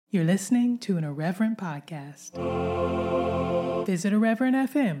You're listening to an Irreverent podcast. Visit Irreverent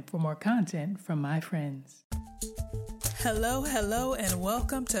FM for more content from my friends. Hello, and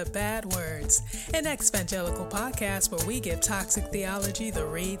welcome to Bad Words, an evangelical podcast where we give toxic theology the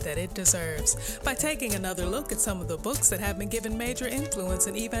read that it deserves by taking another look at some of the books that have been given major influence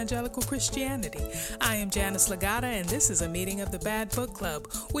in evangelical Christianity. I am Janice Lagata, and this is a meeting of the Bad Book Club.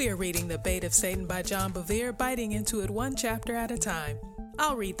 We are reading The Bait of Satan by John Bevere, biting into it one chapter at a time.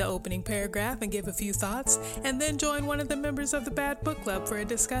 I'll read the opening paragraph and give a few thoughts, and then join one of the members of the Bad Book Club for a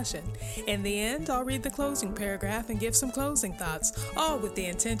discussion. In the end, I'll read the closing paragraph and give some closing thoughts, all with the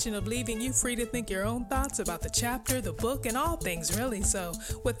intention of leaving you free to think your own thoughts about the chapter, the book, and all things really. So,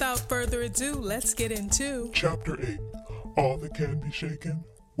 without further ado, let's get into Chapter 8. All that can be shaken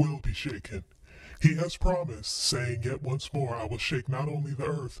will be shaken. He has promised, saying, "Yet once more I will shake not only the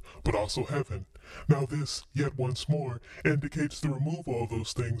earth, but also heaven." Now this, yet once more, indicates the removal of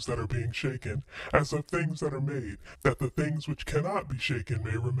those things that are being shaken, as of things that are made, that the things which cannot be shaken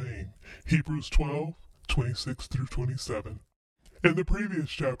may remain. Hebrews 12:26-27. In the previous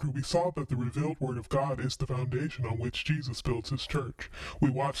chapter, we saw that the revealed Word of God is the foundation on which Jesus builds his church. We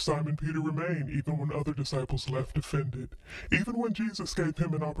watched Simon Peter remain even when other disciples left offended. Even when Jesus gave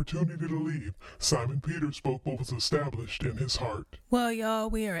him an opportunity to leave, Simon Peter spoke what was established in his heart. Well, y'all,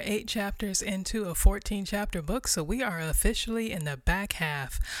 we are 8 chapters into a 14-chapter book, so we are officially in the back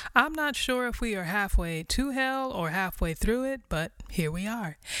half. I'm not sure if we are halfway to hell or halfway through it, but here we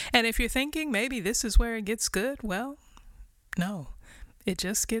are. And if you're thinking maybe this is where it gets good, well, no, it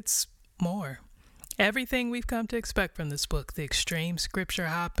just gets more. Everything we've come to expect from this book, the extreme scripture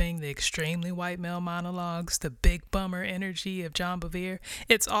hopping, the extremely white male monologues, the big bummer energy of John Bevere,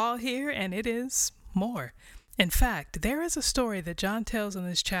 it's all here and it is more. In fact, there is a story that John tells in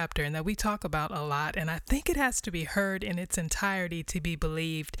this chapter and that we talk about a lot, and I think it has to be heard in its entirety to be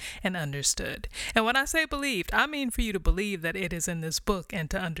believed and understood. And when I say believed, I mean for you to believe that it is in this book and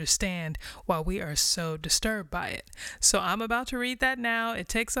to understand why we are so disturbed by it. So I'm about to read that now. It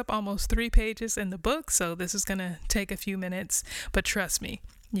takes up almost 3 pages in the book, so this is going to take a few minutes, but trust me,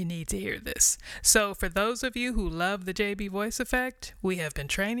 you need to hear this. So for those of you who love the JB voice effect, we have been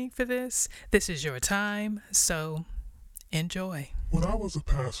training for this. This is your time, so enjoy. When I was a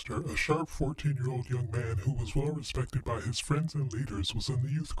pastor, a sharp 14-year-old young man who was well respected by his friends and leaders was in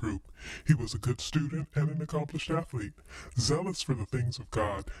the youth group. He was a good student and an accomplished athlete. Zealous for the things of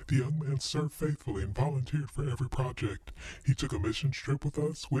God, the young man served faithfully and volunteered for every project. He took a mission trip with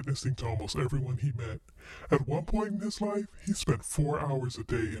us, witnessing to almost everyone he met. At one point in his life, he spent 4 hours a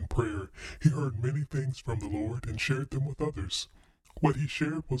day in prayer. He heard many things from the Lord and shared them with others. What he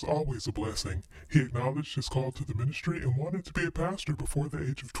shared was always a blessing. He acknowledged his call to the ministry and wanted to be a pastor before the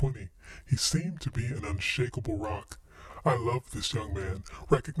age of 20. He seemed to be an unshakable rock. I loved this young man,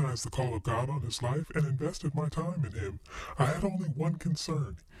 recognized the call of God on his life, and invested my time in him. I had only one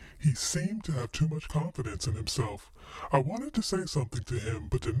concern. He seemed to have too much confidence in himself. I wanted to say something to him,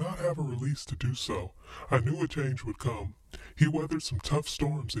 but did not have a release to do so. I knew a change would come. He weathered some tough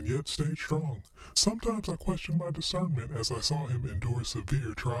storms and yet stayed strong. Sometimes I questioned my discernment as I saw him endure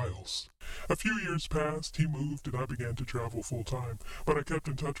severe trials. A few years passed, he moved, and I began to travel full-time, but I kept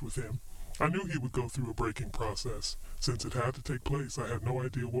in touch with him. I knew he would go through a breaking process. Since it had to take place, I had no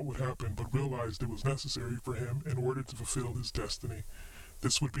idea what would happen, but realized it was necessary for him in order to fulfill his destiny.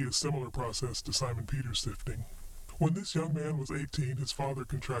 This would be a similar process to Simon Peter's sifting. When this young man was 18, his father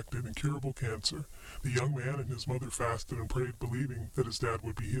contracted incurable cancer. The young man and his mother fasted and prayed, believing that his dad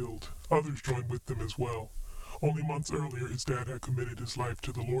would be healed. Others joined with them as well. Only months earlier, his dad had committed his life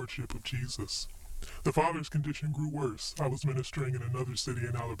to the lordship of Jesus. The father's condition grew worse. I was ministering in another city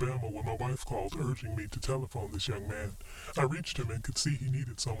in Alabama when my wife called, urging me to telephone this young man. I reached him and could see he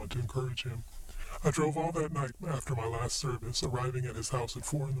needed someone to encourage him. I drove all that night after my last service, arriving at his house at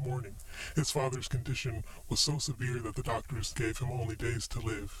 4 a.m. His father's condition was so severe that the doctors gave him only days to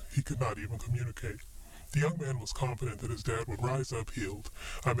live. He could not even communicate. The young man was confident that his dad would rise up healed.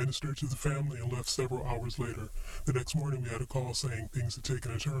 I ministered to the family and left several hours later. The next morning we had a call saying things had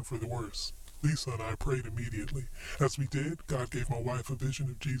taken a turn for the worse. Lisa and I prayed immediately. As we did, God gave my wife a vision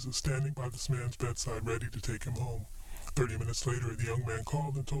of Jesus standing by this man's bedside ready to take him home. 30 minutes later, the young man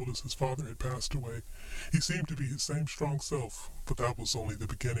called and told us his father had passed away. He seemed to be his same strong self, but that was only the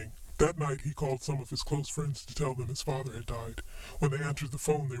beginning. That night, he called some of his close friends to tell them his father had died. When they answered the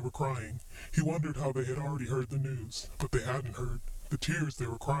phone, they were crying. He wondered how they had already heard the news, but they hadn't heard. The tears they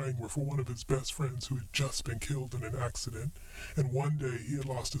were crying were for one of his best friends who had just been killed in an accident, and one day he had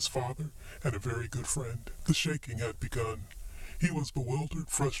lost his father and a very good friend. The shaking had begun. He was bewildered,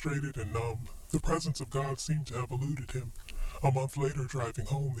 frustrated, and numb. The presence of God seemed to have eluded him. A month later, driving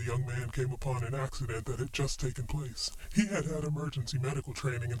home, the young man came upon an accident that had just taken place. He had had emergency medical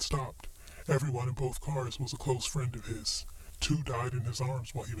training and stopped. Everyone in both cars was a close friend of his. Two died in his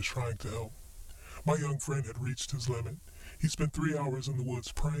arms while he was trying to help. My young friend had reached his limit. He spent 3 hours in the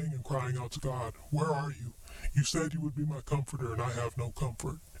woods praying and crying out to God, "Where are you? You said you would be my comforter, and I have no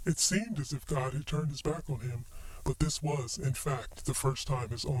comfort." It seemed as if God had turned his back on him, but this was, in fact, the first time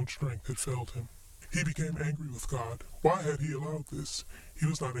his own strength had failed him. He became angry with God. Why had he allowed this? He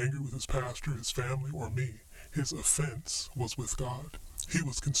was not angry with his pastor, his family, or me. His offense was with God. He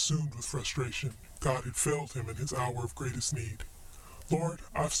was consumed with frustration. God had failed him in his hour of greatest need. "Lord,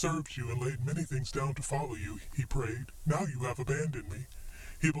 I've served you and laid many things down to follow you," he prayed. "Now you have abandoned me."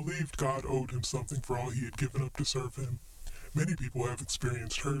 He believed God owed him something for all he had given up to serve him. Many people have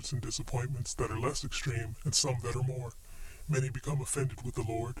experienced hurts and disappointments that are less extreme and some that are more. Many become offended with the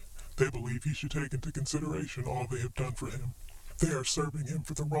Lord. They believe he should take into consideration all they have done for him. They are serving him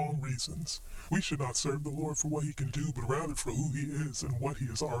for the wrong reasons. We should not serve the Lord for what he can do, but rather for who he is and what he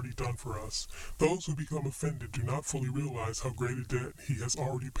has already done for us. Those who become offended do not fully realize how great a debt he has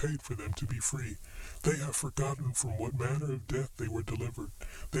already paid for them to be free. They have forgotten from what manner of death they were delivered.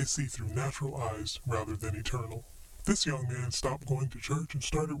 They see through natural eyes rather than eternal. This young man stopped going to church and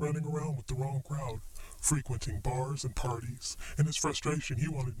started running around with the wrong crowd, frequenting bars and parties. In his frustration, he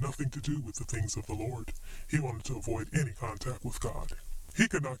wanted nothing to do with the things of the Lord. He wanted to avoid any contact with God. He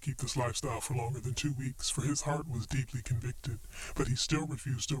could not keep this lifestyle for longer than 2 weeks, for his heart was deeply convicted, but he still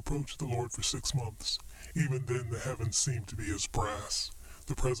refused to approach the Lord for 6 months. Even then, the heavens seemed to be as brass.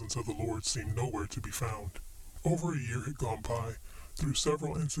 The presence of the Lord seemed nowhere to be found. Over a year had gone by. Through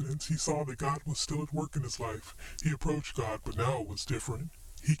several incidents, he saw that God was still at work in his life. He approached God, but now it was different.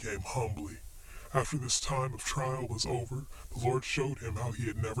 He came humbly. After this time of trial was over, the Lord showed him how he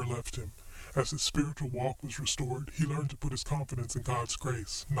had never left him. As his spiritual walk was restored, he learned to put his confidence in God's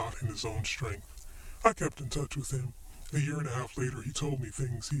grace, not in his own strength. I kept in touch with him. A year and a half later, he told me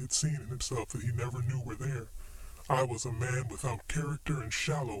things he had seen in himself that he never knew were there. I was a man without character and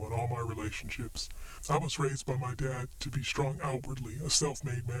shallow in all my relationships. I was raised by my dad to be strong outwardly, a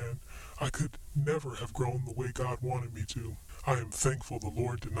self-made man. I could never have grown the way God wanted me to. I am thankful the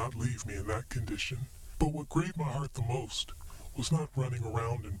Lord did not leave me in that condition. But what grieved my heart the most was not running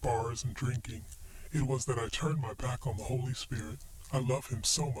around in bars and drinking. It was that I turned my back on the Holy Spirit. I love him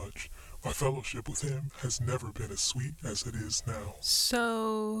so much. My fellowship with him has never been as sweet as it is now.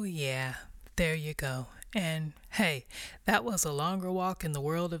 So, yeah, there you go. And hey, that was a longer walk in the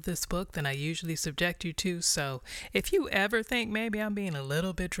world of this book than I usually subject you to, so if you ever think maybe I'm being a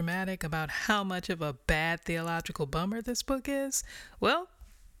little bit dramatic about how much of a bad theological bummer this book is, well,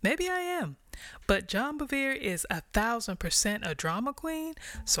 maybe I am. But John Bevere is 1,000% a drama queen,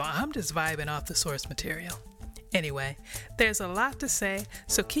 so I'm just vibing off the source material. Anyway, there's a lot to say,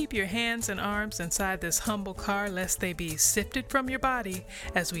 so keep your hands and arms inside this humble car lest they be sifted from your body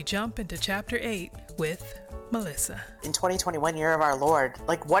as we jump into Chapter 8 with Melissa. In 2021, year of our Lord,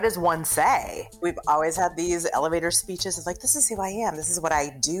 like, what does one say? We've always had these elevator speeches of like, this is who I am. This is what I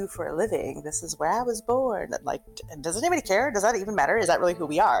do for a living. This is where I was born. And like, does anybody care? Does that even matter? Is that really who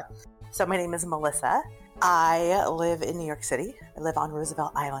we are? So my name is Melissa. I live in New York City. I live on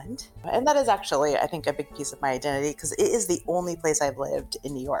Roosevelt Island. And that is actually, I think, a big piece of my identity because it is the only place I've lived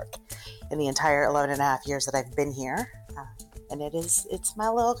in New York in the entire 11 and a half years that I've been here. And it's my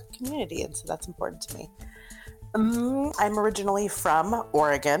little community. And so that's important to me. I'm originally from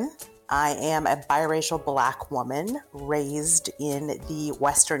Oregon. I am a biracial Black woman raised in the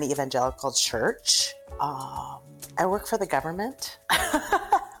Western Evangelical Church. I work for the government.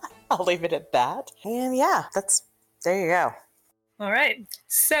 I'll leave it at that. And yeah, there you go. All right.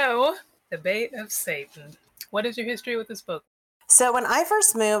 So, The Bait of Satan. What is your history with this book? So when I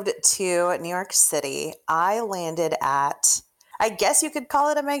first moved to New York City, I landed at, I guess you could call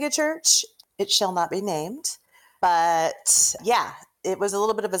it a mega church. It shall not be named. But yeah, it was a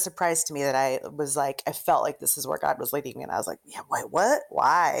little bit of a surprise to me that I was like, I felt like this is where God was leading me. And I was like, yeah, wait, what?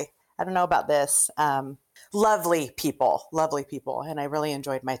 Why? I don't know about this. Lovely people. And I really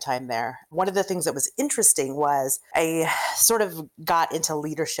enjoyed my time there. One of the things that was interesting was I sort of got into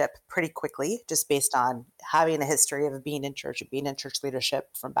leadership pretty quickly, just based on having a history of being in church leadership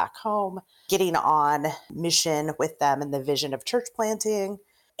from back home, getting on mission with them and the vision of church planting.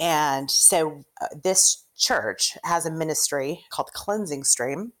 And so this church has a ministry called Cleansing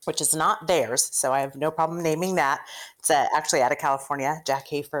Stream, which is not theirs. So I have no problem naming that. It's actually out of California, Jack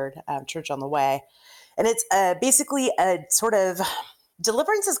Hayford Church on the Way. And it's basically a sort of,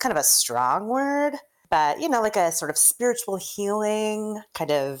 deliverance is kind of a strong word, but, like a sort of spiritual healing,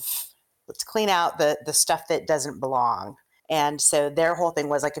 kind of, let's clean out the stuff that doesn't belong. And so their whole thing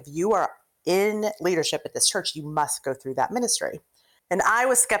was like, if you are in leadership at this church, you must go through that ministry. And I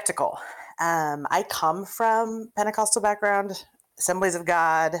was skeptical. I come from Pentecostal background, Assemblies of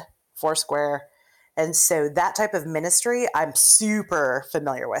God, Foursquare. And so that type of ministry, I'm super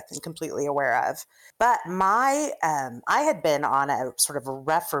familiar with and completely aware of. But I had been on a sort of a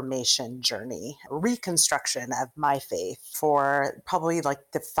reformation journey, reconstruction of my faith for probably like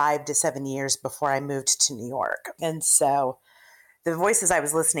the 5 to 7 years before I moved to New York. And so the voices I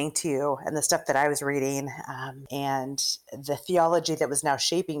was listening to and the stuff that I was reading and the theology that was now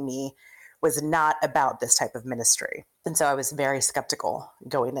shaping me was not about this type of ministry. And so I was very skeptical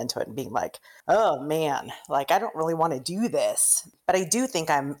going into it and being like, oh man, like I don't really want to do this. But I do think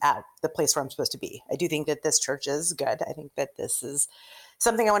I'm at the place where I'm supposed to be. I do think that this church is good. I think that this is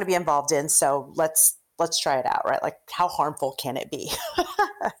something I want to be involved in. So let's try it out, right? Like how harmful can it be?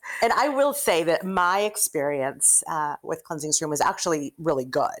 And I will say that my experience with Cleansing Stream was actually really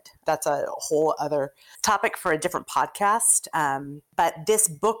good. That's a whole other topic for a different podcast. But this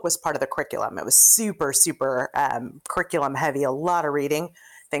book was part of the curriculum. It was super, super curriculum heavy, a lot of reading,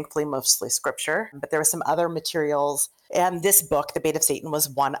 thankfully mostly scripture, but there were some other materials. And this book, The Bait of Satan, was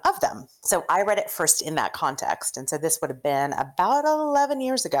one of them. So I read it first in that context. And so this would have been about 11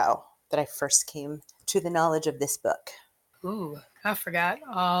 years ago that I first came to the knowledge of this book. Ooh, I forgot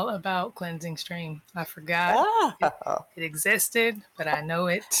all about Cleansing Stream. I forgot it existed, but I know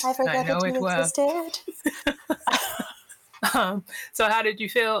it. I forgot know it well. existed. So how did you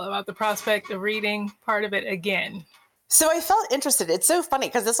feel about the prospect of reading part of it again? So I felt interested. It's so funny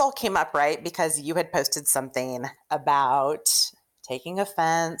because this all came up, right? Because you had posted something about taking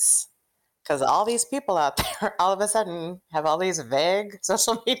offense because all these people out there all of a sudden have all these vague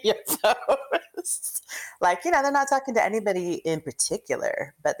social media posts. Like, they're not talking to anybody in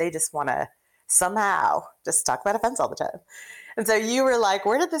particular, but they just want to somehow just talk about offense all the time. And so you were like,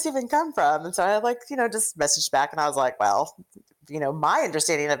 where did this even come from? And so I just messaged back and I was like, well, my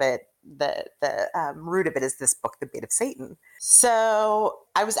understanding of it, the root of it is this book, The Bait of Satan. So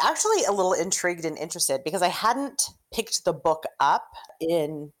I was actually a little intrigued and interested because I hadn't picked the book up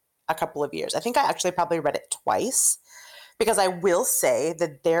in a couple of years. I think I actually probably read it twice because I will say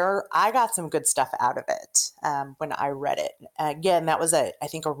that I got some good stuff out of it when I read it. Again, that was I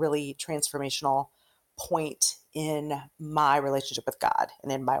think a really transformational point in my relationship with God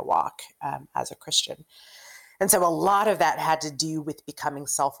and in my walk as a Christian. And so a lot of that had to do with becoming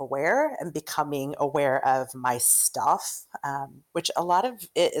self-aware and becoming aware of my stuff, which a lot of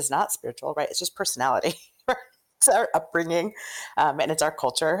it is not spiritual, right? It's just personality. It's our upbringing and it's our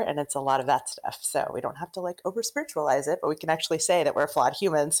culture and it's a lot of that stuff. So we don't have to over spiritualize it, but we can actually say that we're flawed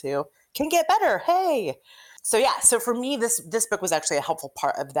humans who can get better. Hey. So yeah, so for me, this book was actually a helpful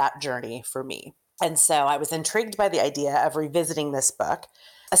part of that journey for me. And so I was intrigued by the idea of revisiting this book,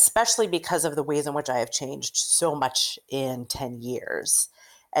 especially because of the ways in which I have changed so much in 10 years.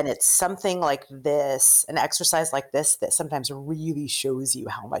 And it's something like this, an exercise like this, that sometimes really shows you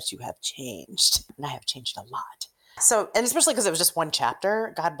how much you have changed. And I have changed a lot. So, and especially because it was just one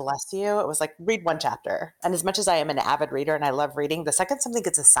chapter, God bless you. It was like, read one chapter. And as much as I am an avid reader and I love reading, the second something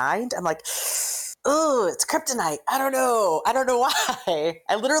gets assigned, I'm like, oh, it's kryptonite. I don't know why.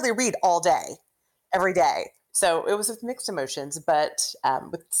 I literally read all day, every day. So it was with mixed emotions, but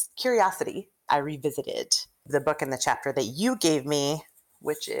with curiosity, I revisited the book and the chapter that you gave me,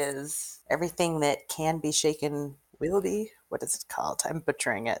 which is Everything That Can Be Shaken Will Be. What is it called? I'm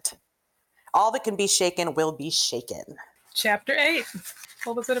butchering it. All That Can Be Shaken Will Be Shaken. Chapter 8.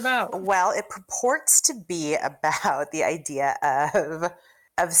 What was it about? Well, it purports to be about the idea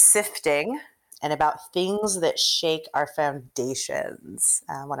of sifting and about things that shake our foundations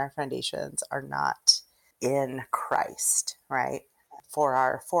when our foundations are not in Christ, right? For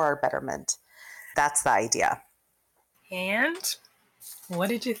our betterment. That's the idea. And what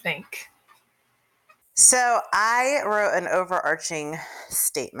did you think? So I wrote an overarching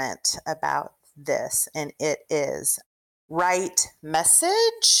statement about this, and it is right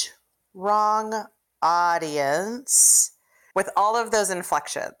message, wrong audience, with all of those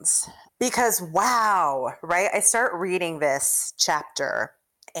inflections. Because wow, right? I start reading this chapter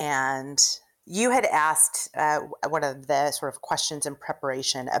and you had asked one of the sort of questions in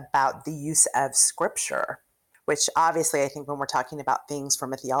preparation about the use of scripture, which obviously I think when we're talking about things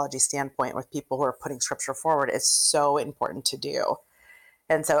from a theology standpoint with people who are putting scripture forward, is so important to do.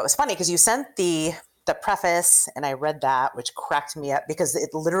 And so it was funny because you sent the preface and I read that, which cracked me up because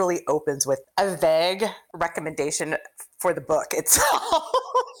it literally opens with a vague recommendation for the book itself.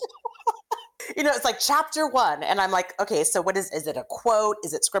 It's like chapter 1. And I'm like, okay, so what is it a quote?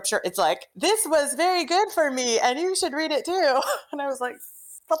 Is it scripture? It's like, this was very good for me and you should read it too. And I was like,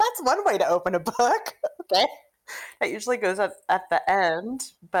 well, that's one way to open a book. Okay. That usually goes at the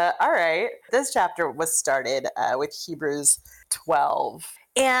end. But all right. This chapter was started with Hebrews 12.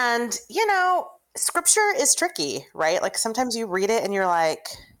 And, scripture is tricky, right? Like sometimes you read it and you're like,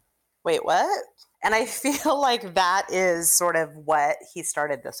 wait, what? And I feel like that is sort of what he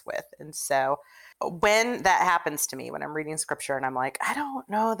started this with. And so when that happens to me, when I'm reading scripture and I'm like, I don't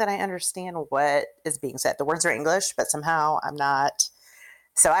know that I understand what is being said. The words are English, but somehow I'm not.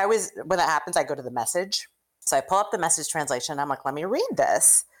 So when that happens, I go to the Message. So I pull up the Message translation. I'm like, let me read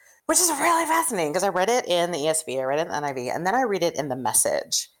this, which is really fascinating because I read it in the ESV, I read it in the NIV, and then I read it in the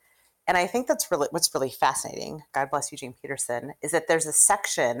Message. And I think that's really what's really fascinating. God bless Eugene Peterson. Is that there's a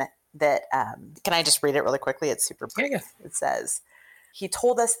section that can I just read it really quickly? It's super brief. Yeah. It says, "He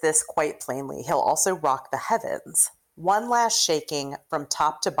told us this quite plainly. He'll also rock the heavens. One last shaking from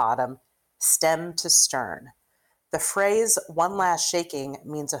top to bottom, stem to stern. The phrase one last shaking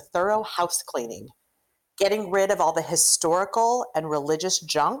means a thorough house cleaning, getting rid of all the historical and religious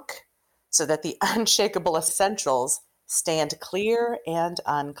junk so that the unshakable essentials stand clear and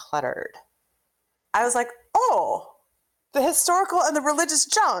uncluttered." I was like, oh, the historical and the religious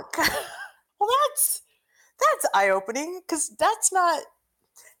junk. Well, that's eye-opening because that's not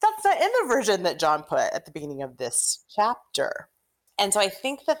in the version that John put at the beginning of this chapter. And so I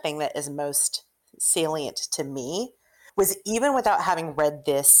think the thing that is most salient to me was, even without having read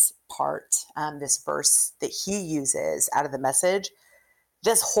this part, this verse that he uses out of the Message,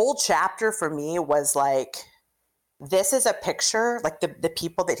 this whole chapter for me was like, this is a picture, like the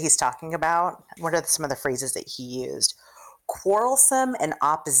people that he's talking about. What are some of the phrases that he used? Quarrelsome and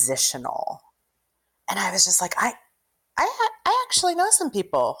oppositional. And I was just like, I actually know some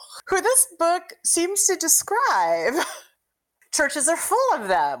people who this book seems to describe. Churches are full of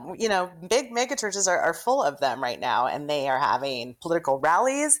them. Big mega churches are full of them right now. And they are having political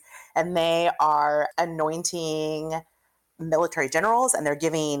rallies and they are anointing military generals and they're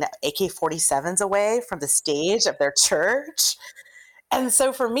giving AK-47s away from the stage of their church. And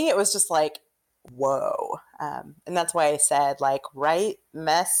so for me, it was just like, whoa. And that's why I said, like, right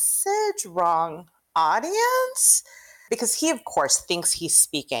message, wrong audience. Because he, of course, thinks he's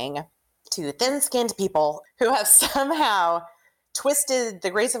speaking to thin-skinned people who have somehow twisted the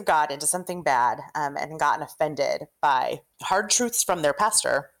grace of God into something bad and gotten offended by hard truths from their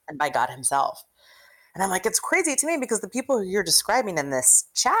pastor and by God himself. And I'm like, it's crazy to me because the people who you're describing in this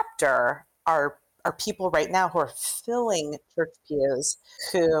chapter are people right now who are filling church pews,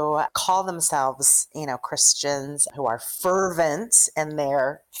 who call themselves, Christians, who are fervent in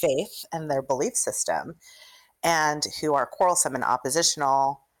their faith and their belief system, and who are quarrelsome and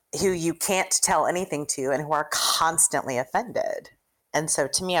oppositional, who you can't tell anything to, and who are constantly offended. And so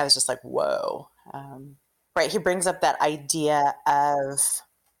to me, I was just like, whoa. Right. He brings up that idea of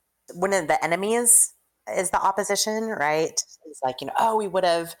when the enemy is the opposition, right? It's like, we would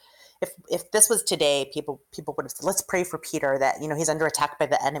have, if this was today, people would have said, let's pray for Peter that, he's under attack by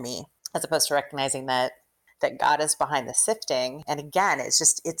the enemy, as opposed to recognizing that God is behind the sifting. And again,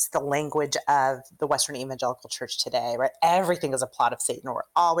 it's the language of the Western evangelical church today, right? Everything is a plot of Satan. We're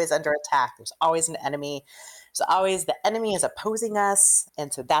always under attack. There's always an enemy. There's always the enemy is opposing us.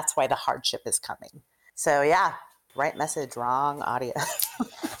 And so that's why the hardship is coming. So yeah, right message, wrong audio.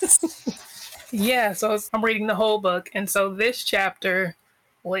 Yeah, so I'm reading the whole book, and so this chapter,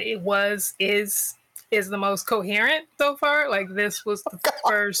 is the most coherent so far. Like, this was the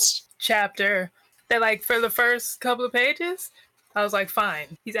first chapter that, like, for the first couple of pages, I was like,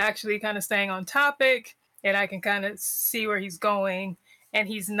 fine. He's actually kind of staying on topic, and I can kind of see where he's going, and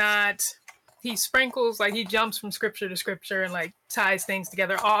he sprinkles, like, he jumps from scripture to scripture and, like, ties things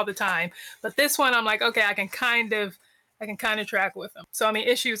together all the time. But this one, I'm like, okay, I can kind of track with him. So, I mean,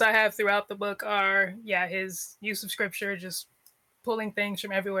 issues I have throughout the book are, his use of scripture, just pulling things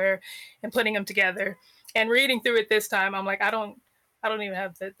from everywhere and putting them together. And reading through it this time, I'm like, I don't even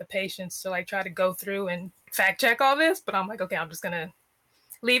have the patience to, like, try to go through and fact check all this. But I'm like, okay, I'm just going to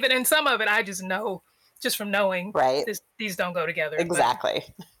leave it. And some of it, I just know, just from knowing, right? These don't go together. Exactly.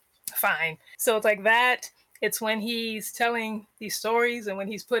 Fine. So it's like that. It's when he's telling these stories and when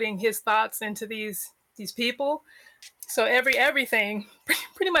he's putting his thoughts into these people. So everything,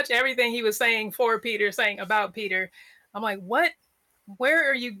 pretty much everything he was saying for Peter, saying about Peter, I'm like, what? Where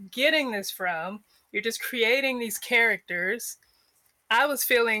are you getting this from? You're just creating these characters. I was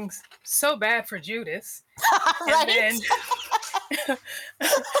feeling so bad for Judas. Right.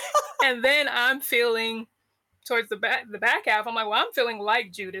 And then I'm feeling towards the back half, I'm like, well, I'm feeling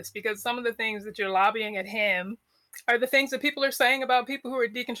like Judas, because some of the things that you're lobbying at him are the things that people are saying about people who are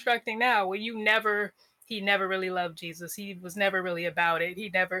deconstructing now. Well, he never really loved Jesus. He was never really about it. He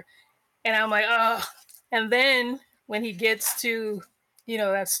never, and I'm like, oh. And then when he gets to,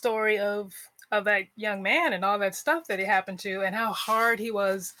 that story of that young man and all that stuff that it happened to, and how hard he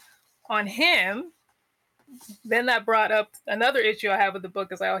was on him, then that brought up another issue I have with the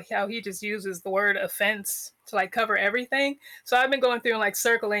book, is how he just uses the word offense to like cover everything. So I've been going through and like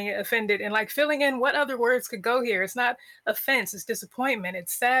circling it, offended, and like filling in what other words could go here. It's not offense, it's disappointment,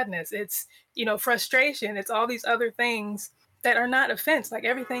 it's sadness, it's, frustration, it's all these other things that are not offense. Like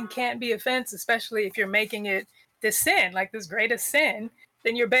everything can't be offense, especially if you're making it this sin, like this greatest sin.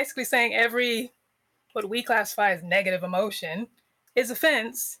 Then you're basically saying every, what we classify as negative emotion, is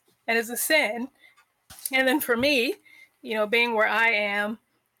offense and is a sin. And then for me, being where I am,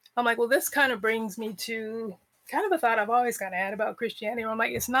 I'm like, well, this kind of brings me to kind of a thought I've always kind of had about Christianity, where I'm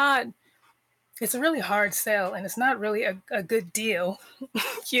like, it's a really hard sell, and it's not really a good deal.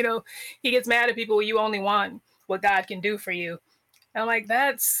 He gets mad at people, you only want what God can do for you. And I'm like,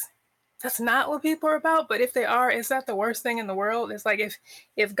 that's not what people are about. But if they are, is that the worst thing in the world? It's like,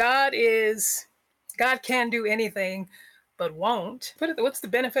 if God can do anything, but won't. What's the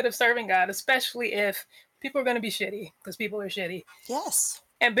benefit of serving God, especially if people are going to be shitty, because people are shitty. Yes.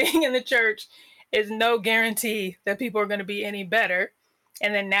 And being in the church is no guarantee that people are going to be any better.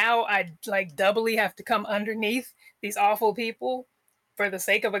 And then now I like doubly have to come underneath these awful people for the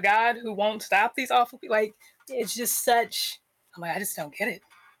sake of a God who won't stop these awful people. Like, it's just such, I'm like, I just don't get it.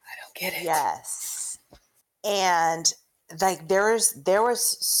 I don't get it. Yes. And like there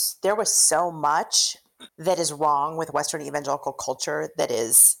was so much that is wrong with Western evangelical culture that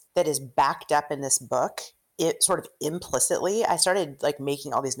is backed up in this book. It sort of implicitly, I started like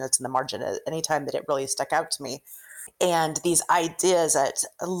making all these notes in the margin at any time that it really stuck out to me. And these ideas,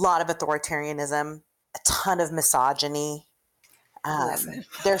 a lot of authoritarianism, a ton of misogyny.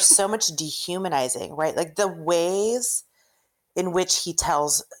 There's so much dehumanizing, right? Like the ways in which he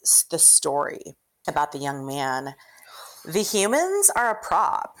tells the story about the young man. The humans are a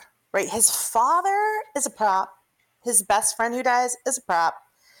prop, right? His father is a prop. His best friend who dies is a prop.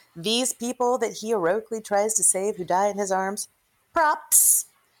 These people that he heroically tries to save who die in his arms, props.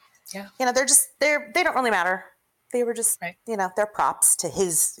 Yeah. They don't really matter. They were just, right. They're props to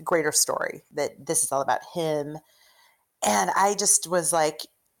his greater story, that this is all about him. And I just was like,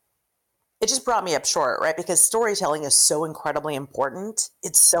 it just brought me up short, right? Because storytelling is so incredibly important.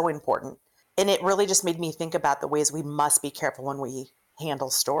 It's so important. And it really just made me think about the ways we must be careful when we handle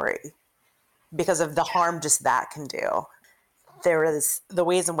story because of the harm just that can do. There is the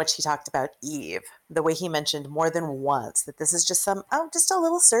ways in which he talked about Eve, the way he mentioned more than once that this is just just a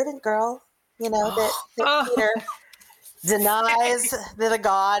little servant girl, that Peter denies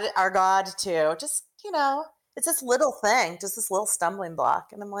that our God too. Just, it's this little thing, just this little stumbling block.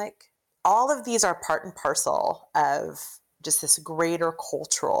 And I'm like, all of these are part and parcel of just this greater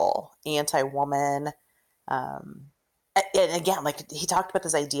cultural anti-woman. And again, like he talked about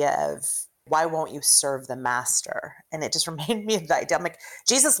this idea of, why won't you serve the master? And it just reminded me of the idea. I'm like,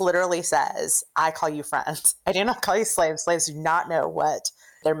 Jesus literally says, I call you friends. I do not call you slaves. Slaves do not know what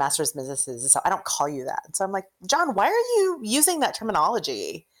their master's business is. So I don't call you that. And so I'm like, John, why are you using that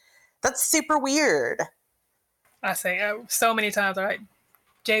terminology? That's super weird. I say so many times, all right,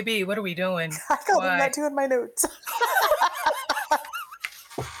 JB, what are we doing? I call him that too in my notes.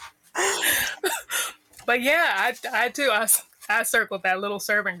 But yeah, I too. I circled that little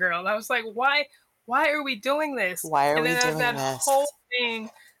servant girl. I was like, why are we doing this? Why are we doing this? And then that whole thing,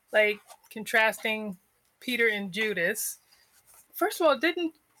 like contrasting Peter and Judas. First of all,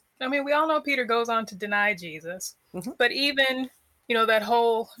 we all know Peter goes on to deny Jesus. Mm-hmm. But even, that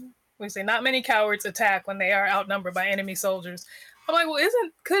whole, we say not many cowards attack when they are outnumbered by enemy soldiers. I'm like, well,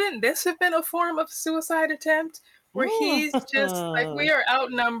 couldn't this have been a form of suicide attempt? Where he's just like, we are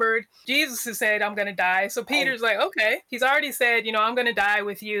outnumbered. Jesus has said, I'm going to die. So Peter's like, okay, he's already said, I'm going to die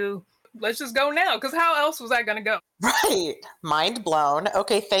with you. Let's just go now. Because how else was I going to go? Right. Mind blown.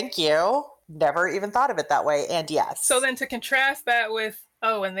 Okay, thank you. Never even thought of it that way. And yes. So then to contrast that with,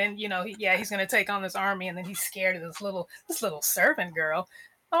 and then, he's going to take on this army. And then he's scared of this little servant girl.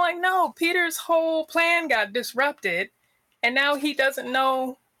 I'm like, no, Peter's whole plan got disrupted. And now he doesn't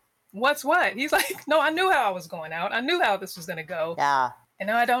know what's what. He's like, no, I knew how I was going out. I knew how this was going to go. Yeah. And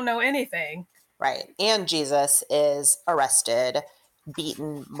now I don't know anything. Right. And Jesus is arrested,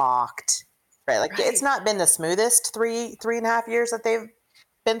 beaten, mocked. Right. Like It's not been the smoothest 3.5 years that they've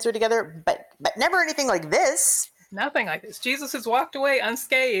been through together, but never anything like this. Nothing like this. Jesus has walked away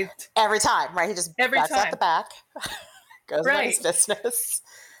unscathed Every time, right? He just every backs out time. the back, goes about his Right. business.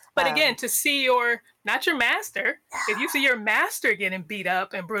 But again, to see not your master, if you see your master getting beat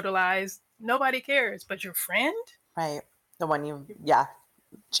up and brutalized, nobody cares. But your friend? Right. The one you,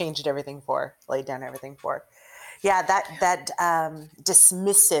 changed everything for, laid down everything for. Yeah, that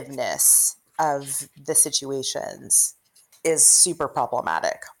dismissiveness of the situations is super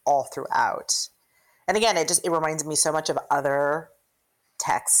problematic all throughout. And again, it reminds me so much of other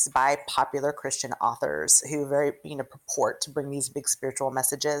texts by popular Christian authors who very, purport to bring these big spiritual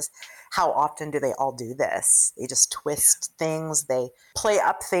messages. How often do they all do this? They just twist things. They play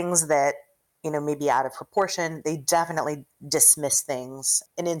up things that, maybe out of proportion. They definitely dismiss things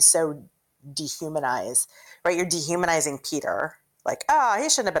and in so dehumanize, right? You're dehumanizing Peter. Like, he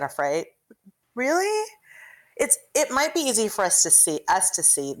shouldn't have been afraid. Really? It might be easy for us to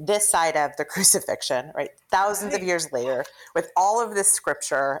see this side of the crucifixion, right? Thousands of years later, with all of this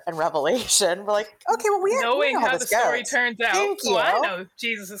scripture and revelation, we're like, okay, well, we knowing know how the story goes. turns out. Thank you. Well, I know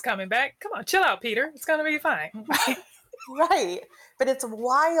Jesus is coming back. Come on, chill out, Peter. It's gonna be fine. Right. But it's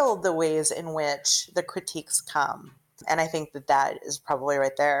wild the ways in which the critiques come. And I think that is probably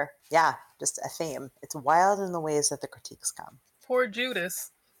right there. Yeah, just a theme. It's wild in the ways that the critiques come. Poor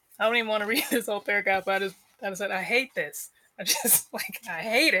Judas. I don't even want to read this whole paragraph, but I just said, I hate this. I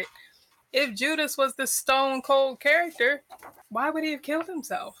hate it. If Judas was the stone cold character, why would he have killed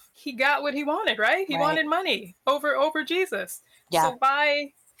himself? He got what he wanted, right? He wanted money over Jesus. Yeah. So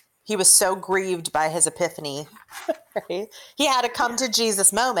why? He was so grieved by his epiphany. Right? He had to come to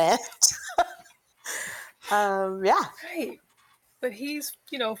Jesus moment. Yeah. Right. But he's,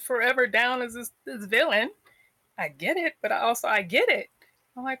 forever down as this villain. I get it, but I get it.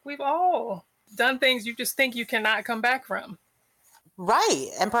 I'm like, we've all done things you just think you cannot come back from. Right.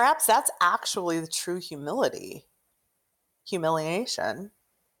 And perhaps that's actually the true humility. Humility.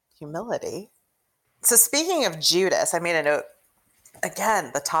 So speaking of Judas, I made a note,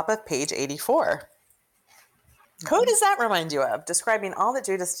 again, the top of page 84. Who does that remind you of? Describing all that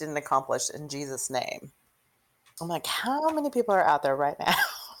Judas didn't accomplish in Jesus' name. I'm like, how many people are out there right now?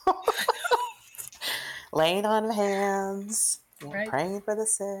 Laying on hands, praying for the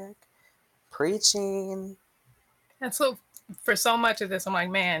sick, preaching. And so for so much of this, I'm like,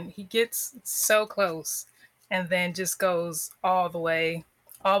 man, he gets so close and then just goes all the way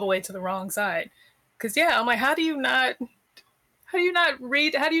to the wrong side. Because I'm like, how do you not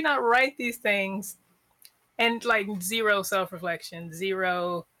write these things and like zero self-reflection,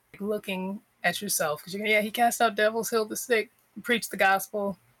 zero looking at yourself? Because he cast out devils, healed the sick, preached the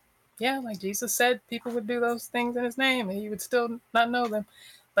gospel. Yeah, like Jesus said, people would do those things in his name and he would still not know them.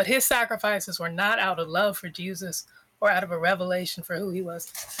 But his sacrifices were not out of love for Jesus or out of a revelation for who he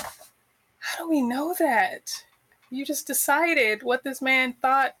was. How do we know that? You just decided what this man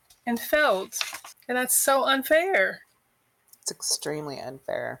thought and felt. And that's so unfair. It's extremely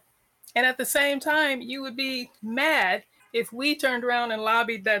unfair. And at the same time, you would be mad if we turned around and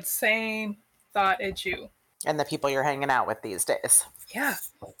lobbied that same thought at you. And the people you're hanging out with these days. Yeah.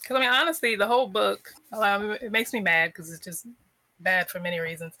 Because, honestly, the whole book, it makes me mad because it's just bad for many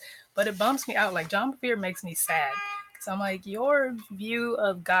reasons. But it bumps me out. Like, John Bevere makes me sad. Because I'm like, your view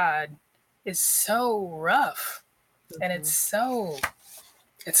of God is so rough. Mm-hmm. And it's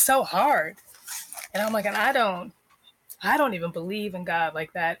so hard. And I'm like, and I don't even believe in God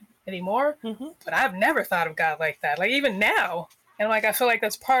like that anymore. Mm-hmm. But I've never thought of God like that. Like, even now. And like, I feel like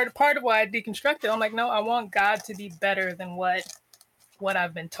that's part of why I deconstructed. I'm like, no, I want God to be better than what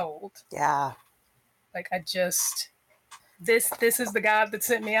I've been told. Yeah. Like, this is the God that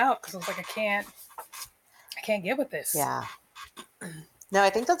sent me out. Because I was like, I can't get with this. Yeah. No, I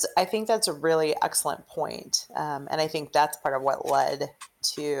think that's a really excellent point. And I think that's part of what led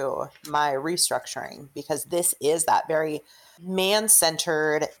to my restructuring, because this is that very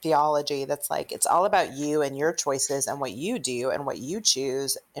man-centered theology that's like, it's all about you and your choices and what you do and what you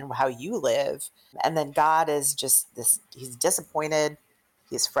choose and how you live. And then God is just this, he's disappointed,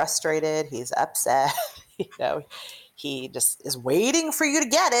 he's frustrated, he's upset, he just is waiting for you to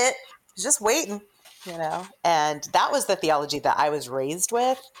get it. He's just waiting. And that was the theology that I was raised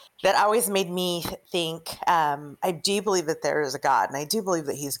with that always made me think, I do believe that there is a God, and I do believe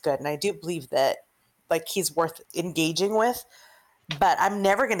that he's good, and I do believe that like he's worth engaging with, but I'm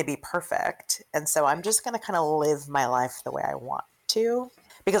never going to be perfect. And so I'm just going to kind of live my life the way I want to,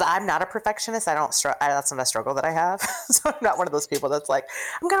 because I'm not a perfectionist. That's not a struggle that I have. So I'm not one of those people that's like,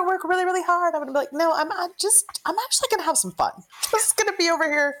 I'm going to work really, really hard. I'm going to be like, no, I'm actually going to have some fun. Just going to be over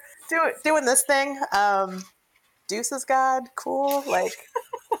here doing this thing. Deuces, God, cool. Like,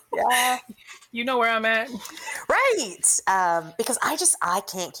 Yeah. You know where I'm at. Right. Because I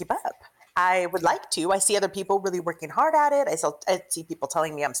can't keep up. I would like to. I see other people really working hard at it. I see people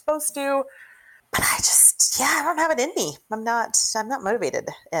telling me I'm supposed to, but I don't have it in me. I'm not motivated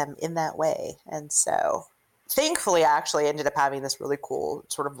in that way. And so thankfully, I actually ended up having this really cool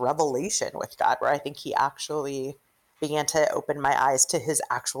sort of revelation with God where I think he actually began to open my eyes to his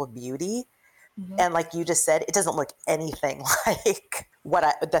actual beauty. Mm-hmm. And like you just said, it doesn't look anything like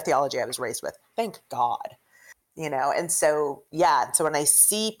the theology I was raised with. Thank God. And so when I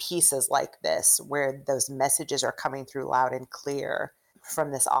see pieces like this where those messages are coming through loud and clear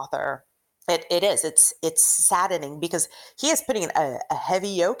from this author, it's saddening because he is putting a heavy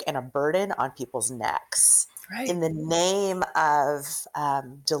yoke and a burden on people's necks in the name of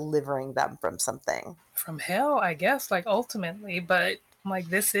delivering them from something, from hell, I guess, like ultimately. But like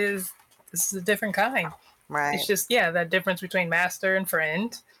this is a different kind. Right. It's just that difference between master and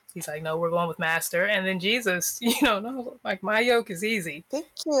friend. He's like, no, we're going with master. And then Jesus, no, like my yoke is easy. Thank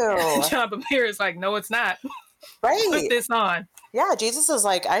you. John Baptist is like, no, it's not. Right. Put this on. Yeah, Jesus is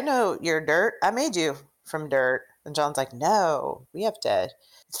like, I know you're dirt. I made you from dirt. And John's like, no, we have to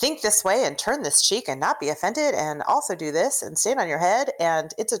think this way and turn this cheek and not be offended and also do this and stand on your head.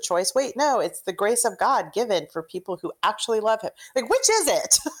 And it's a choice. Wait, no, it's the grace of God given for people who actually love him. Like, which is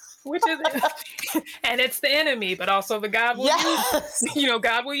it? Which is it? And it's the enemy, but also the God will use,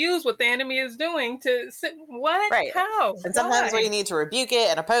 God will use what the enemy is doing to sit. What? Right. How? And sometimes we need to rebuke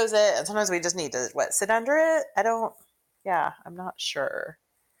it and oppose it. And sometimes we just need to, sit under it? I'm not sure.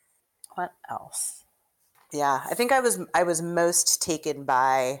 What else? Yeah, I think I was most taken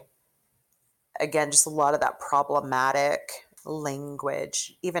by, again, just a lot of that problematic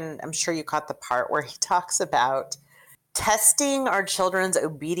language. Even, I'm sure you caught the part where he talks about testing our children's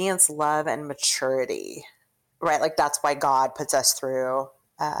obedience, love, and maturity, right? Like that's why God puts us through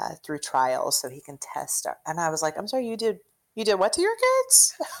trials so he can test our, and I was like, I'm sorry, you did what to your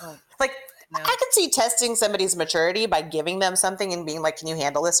kids? Like, no. I could see testing somebody's maturity by giving them something and being like, can you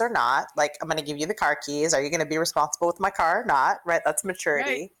handle this or not? Like, I'm going to give you the car keys. Are you going to be responsible with my car or not? Right? That's maturity.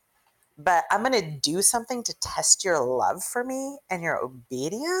 Right. But I'm going to do something to test your love for me and your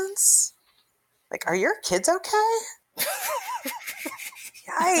obedience. Like, are your kids okay?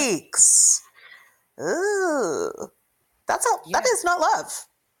 Yikes. Ooh. That is not love.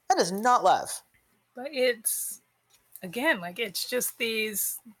 That is not love. But it's, again, like it's just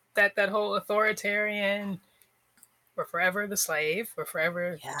that whole authoritarian, we're forever the slave, we're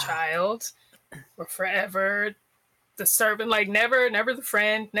forever the child, we're forever the servant, like never the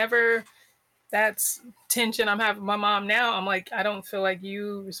friend, never. That's tension I'm having with my mom now. I'm like, I don't feel like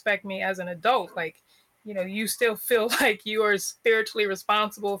you respect me as an adult. Like, you still feel like you are spiritually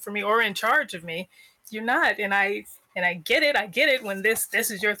responsible for me or in charge of me. You're not. And I get it. I get it when this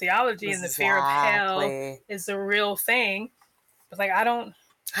is your theology and the fear of hell is the real thing. But like, I don't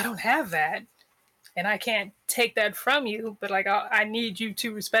have that. And I can't take that from you. But like, I need you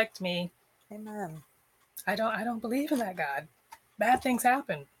to respect me. Amen. I don't believe in that God. Bad things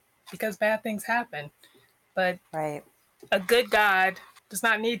happen because bad things happen. But right. A good God does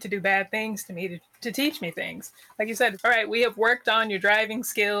not need to do bad things to me to teach me things. Like you said, all right, we have worked on your driving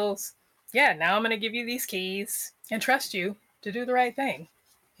skills. Yeah, now I'm going to give you these keys and trust you to do the right thing.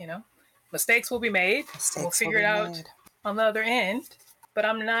 Mistakes will be made. We'll figure it out on the other end. But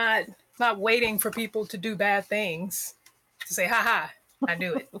I'm not waiting for people to do bad things to say, ha, I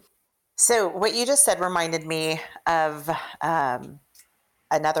knew it. So what you just said reminded me of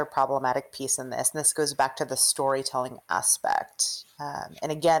another problematic piece in this, and this goes back to the storytelling aspect.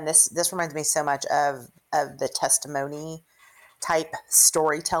 And again, this reminds me so much of the testimony type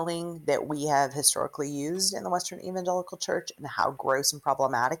storytelling that we have historically used in the Western Evangelical Church and how gross and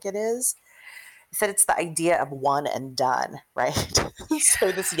problematic it is. He said it's the idea of one and done, right?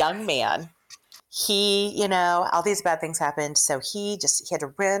 So this young man, he, all these bad things happened. So he had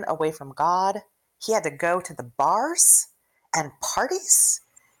to run away from God. He had to go to the bars and parties.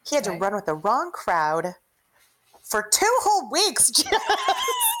 He had to run with the wrong crowd for 2 whole weeks.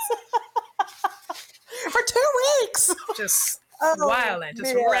 For 2 weeks. Just wild and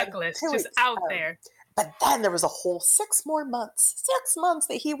just reckless, just out there. But then there was a whole 6 more months, 6 months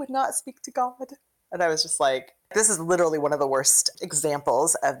that he would not speak to God. And I was just like, this is literally one of the worst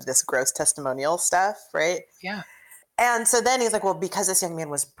examples of this gross testimonial stuff, right? Yeah. And so then he's like, well, because this young man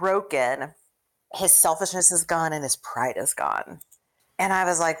was broken, his selfishness is gone and his pride is gone. And I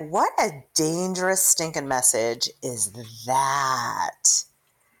was like, what a dangerous stinking message is that?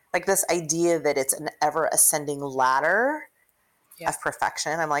 Like this idea that it's an ever ascending ladder of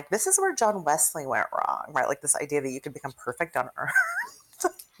perfection. I'm like, this is where John Wesley went wrong, right? Like this idea that you could become perfect on earth.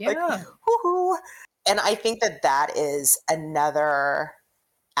 Like, Yeah. woohoo. And I think that that is another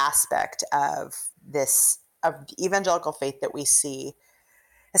aspect of this, of evangelical faith that we see,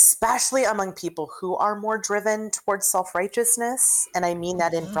 especially among people who are more driven towards self-righteousness. And I mean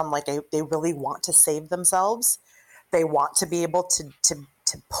that in from like they really want to save themselves. They want to be able to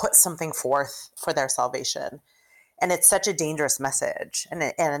put something forth for their salvation. And it's such a dangerous message.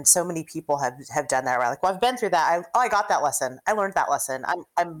 And so many people have done that. Where like, well, I've been through that. I got that lesson. I learned that lesson.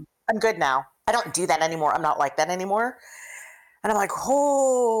 I'm good now. I don't do that anymore. I'm not like that anymore. And I'm like,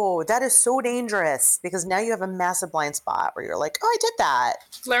 oh, that is so dangerous, because now you have a massive blind spot where you're like, oh, I did that.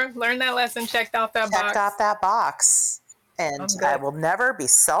 Learn that lesson, checked off that box. Checked off that box. And I will never be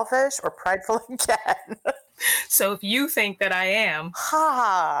selfish or prideful again. So if you think that I am,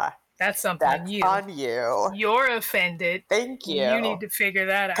 that's something on you. You're offended. Thank you. You need to figure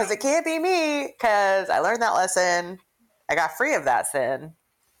that out. Because it can't be me, because I learned that lesson. I got free of that sin.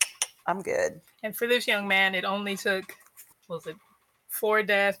 I'm good. And for this young man, it only took, was it 4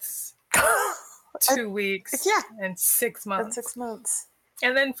 deaths, 2 weeks, and 6 months. And 6 months.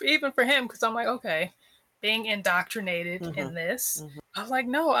 And then even for him, because I'm like, okay, being indoctrinated in this, I was like,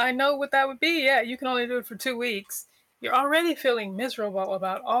 no, I know what that would be. Yeah, you can only do it for 2 weeks. You're already feeling miserable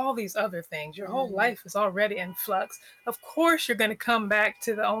about all these other things. Your whole life is already in flux. Of course, you're going to come back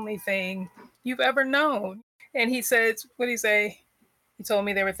to the only thing you've ever known. And he said, what did he say? He told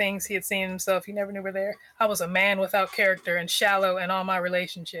me there were things he had seen himself he never knew were there. I was a man without character and shallow in all my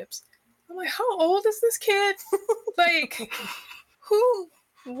relationships. I'm like, how old is this kid? Like, who?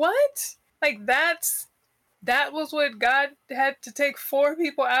 What? Like, that was what God had to take 4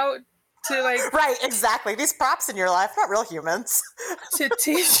 people out to, like... Right, exactly. These props in your life, not real humans. To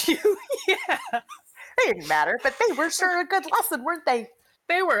teach you, yeah. They didn't matter, but they were sure a good lesson, weren't they?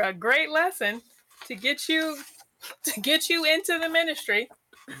 They were a great lesson to get you into the ministry.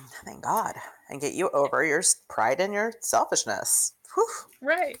 Thank God. And get you over your pride and your selfishness. Whew.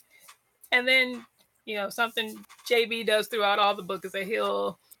 Right. And then, something JB does throughout all the book is that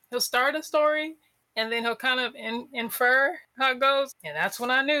he'll start a story, and then he'll kind of infer how it goes. And that's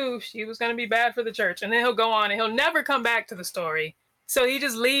when I knew she was going to be bad for the church. And then he'll go on and he'll never come back to the story. So he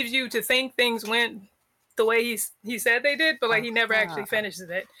just leaves you to think things went the way he said they did, but like he never actually finishes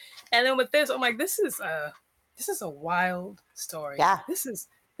it. And then with this, I'm like, this is a wild story. Yeah. This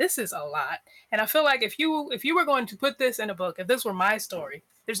is a lot. And I feel like if you were going to put this in a book, if this were my story,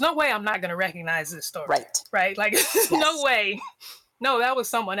 there's no way I'm not going to recognize this story. Right? Like, yes. No way. No, that was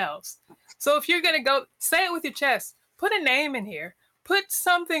someone else. So if you're going to go, say it with your chest, put a name in here, put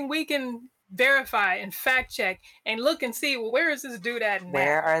something we can verify and fact check and look and see, well, where is this dude at now?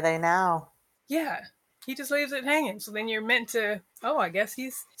 Where are they now? Yeah. He just leaves it hanging. So then you're meant to, I guess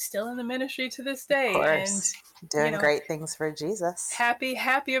he's still in the ministry to this day. Of course. And doing great things for Jesus.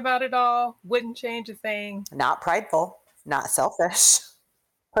 Happy about it all. Wouldn't change a thing. Not prideful. Not selfish.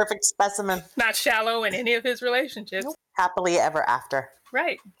 Perfect specimen. Not shallow in any of his relationships. Nope. Happily ever after.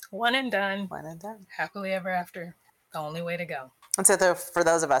 Right. One and done. One and done. Happily ever after. The only way to go. And so for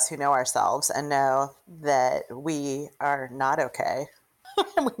those of us who know ourselves and know that we are not okay,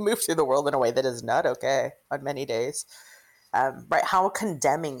 and we move through the world in a way that is not okay on many days, right? How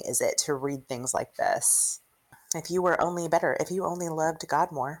condemning is it to read things like this? If you were only better, if you only loved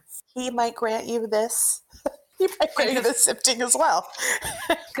God more, he might grant you this. He might grant you this sifting as well.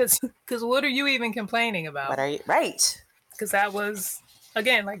 Because what are you even complaining about? What are you? Right. Because that was,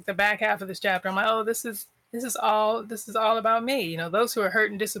 again, like the back half of this chapter. I'm like, oh, this is all about me. Those who are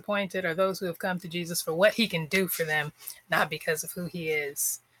hurt and disappointed are those who have come to Jesus for what he can do for them, not because of who he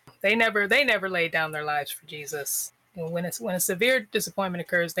is. They never laid down their lives for Jesus. And when a severe disappointment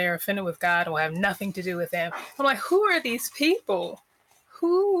occurs, they are offended with God and will have nothing to do with him. I'm like, who are these people?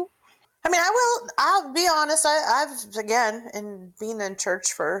 Who? I mean, I'll be honest. I've, again, being in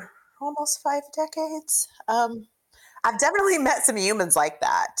church for almost 5 decades, I've definitely met some humans like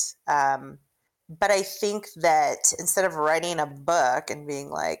that. But I think that instead of writing a book and being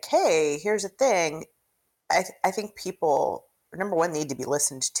like, hey, here's a thing, I think people, number one, need to be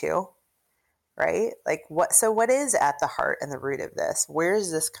listened to, right? Like, what is at the heart and the root of this? Where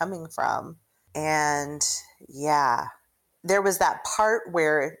is this coming from? And yeah, there was that part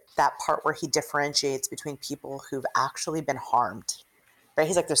where he differentiates between people who've actually been harmed, right?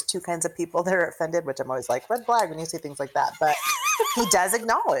 He's like, there's 2 kinds of people that are offended, which I'm always like, red flag when you see things like that. But he does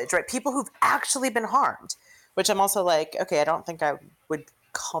acknowledge, right? People who've actually been harmed, which I'm also like, okay, I don't think I would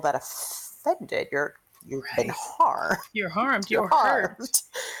call that offended. You've been harmed. You're harmed. You're hurt.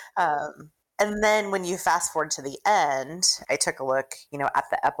 And then when you fast forward to the end, I took a look, at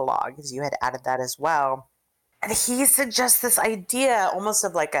the epilogue, because you had added that as well. And he suggests this idea almost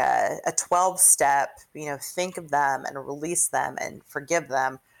of like a 12-step, think of them and release them and forgive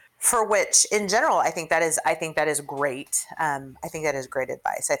them, for which in general, I think that is great. I think that is great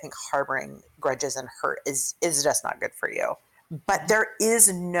advice. I think harboring grudges and hurt is just not good for you. But there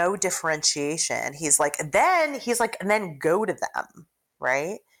is no differentiation. And then go to them,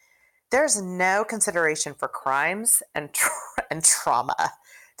 right? There's no consideration for crimes and trauma.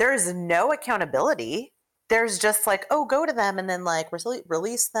 There is no accountability. There's just like, oh, go to them and then like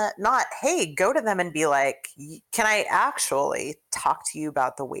release that. Not, hey, go to them and be like, can I actually talk to you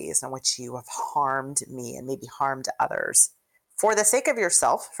about the ways in which you have harmed me and maybe harmed others? For the sake of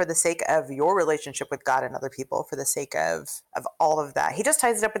yourself, for the sake of your relationship with God and other people, for the sake of all of that. He just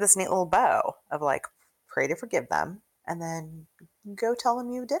ties it up with this neat little bow of like, pray to forgive them and then go tell them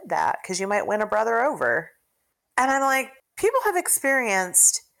you did that because you might win a brother over. And I'm like, people have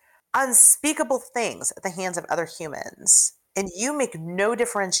experienced unspeakable things at the hands of other humans, and you make no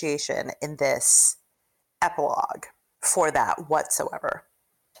differentiation in this epilogue for that whatsoever.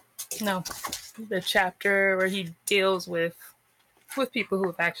 No, the chapter where he deals with people who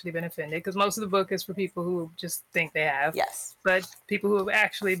have actually been offended, because most of the book is for people who just think they have. Yes. But people who have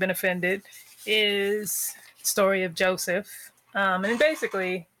actually been offended is the story of Joseph. And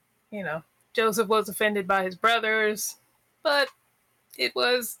basically, Joseph was offended by his brothers, but it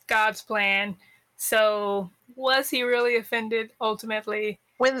was God's plan. So was he really offended ultimately?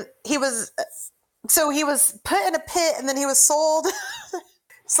 When he was put in a pit and then he was sold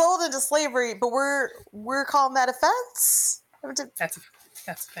into slavery, but we're calling that offense? That's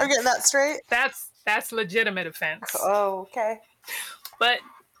offense. I'm getting that straight? That's legitimate offense. Oh, okay. But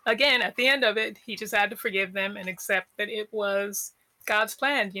again, at the end of it, he just had to forgive them and accept that it was God's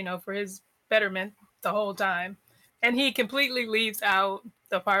plan, for his betterment the whole time. And he completely leaves out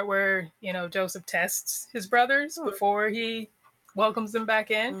the part where, Joseph tests his brothers before he welcomes them back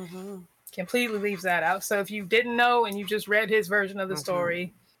in. Mm-hmm. Completely leaves that out. So if you didn't know and you just read his version of the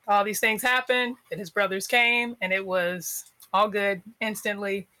story, all these things happened, and his brothers came, and it was all good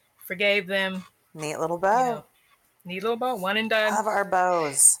instantly, forgave them. Neat little bow. Neat little bow, one and done. Love our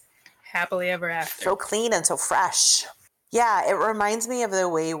bows. Happily ever after. So clean and so fresh. Yeah, it reminds me of the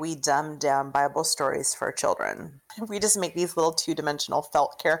way we dumb down Bible stories for children. We just make these little two-dimensional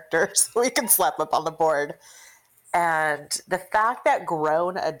felt characters we can slap up on the board. And the fact that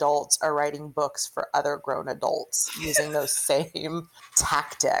grown adults are writing books for other grown adults using those same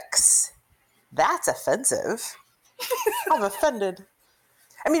tactics, that's offensive. I'm offended.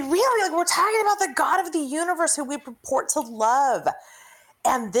 I mean, really, like, we're talking about the God of the universe who we purport to love.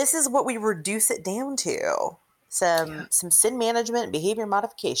 And this is what we reduce it down to. Some sin management, behavior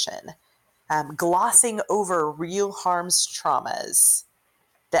modification, glossing over real harms, traumas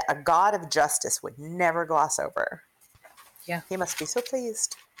that a God of justice would never gloss over. Yeah. He must be so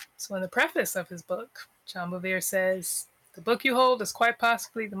pleased. So in the preface of his book, John Bevere says, "The book you hold is quite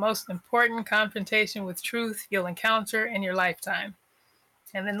possibly the most important confrontation with truth you'll encounter in your lifetime."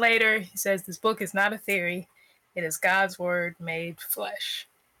 And then later, he says, "This book is not a theory. It is God's word made flesh."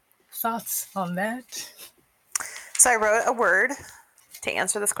 Thoughts on that? So I wrote a word to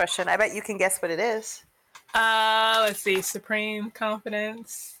answer this question. I bet you can guess what it is. Let's see. Supreme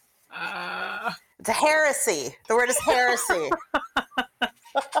confidence. It's a heresy. The word is heresy.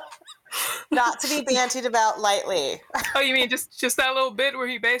 Not to be bantied about lightly. Oh, you mean just that little bit where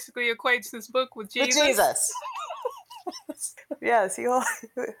he basically equates this book with Jesus? With Jesus. Yes.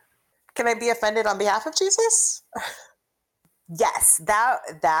 Can I be offended on behalf of Jesus? Yes,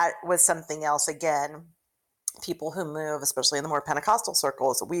 that was something else. Again, people who move, especially in the more Pentecostal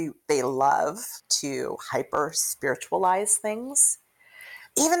circles, they love to hyper spiritualize things.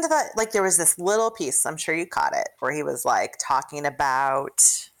 Even to that, like, there was this little piece, I'm sure you caught it, where he was like talking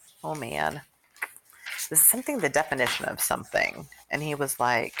about, oh man, this is something, the definition of something. And he was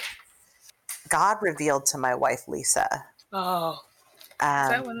like, God revealed to my wife, Lisa. Oh, is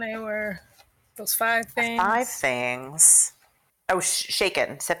that when they were those 5 things? 5 things. Oh,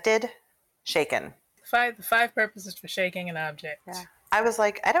 shaken, sifted, shaken. The five purposes for shaking an object. Yeah. I was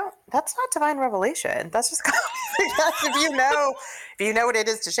like, that's not divine revelation. That's just if you know what it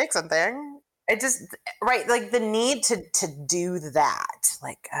is to shake something. It just, right, like the need to do that.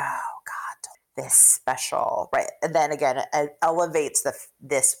 Like, oh God, this special, right? And then again, it elevates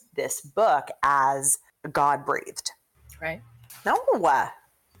this book as God breathed. Right. No.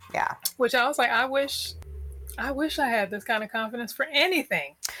 Yeah. Which I was like, I wish I had this kind of confidence for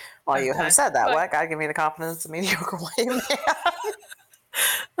anything. Well, you have said that. What? God give me the confidence, a mediocre white man.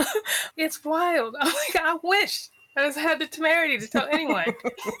 It's wild. I'm like, I wish I just had the temerity to tell anyone.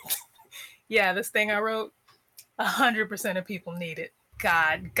 Yeah, this thing I wrote, 100% of people need it.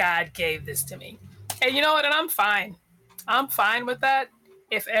 God gave this to me. And you know what? And I'm fine. I'm fine with that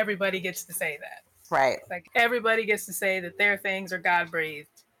if everybody gets to say that. Right. Like everybody gets to say that their things are God breathed.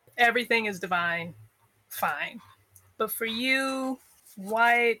 Everything is divine. Fine. But for you,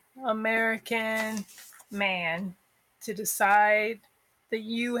 white American man, to decide that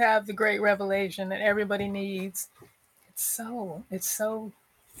you have the great revelation that everybody needs, it's so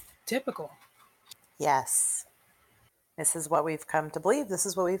typical. Yes. This is what we've come to believe. This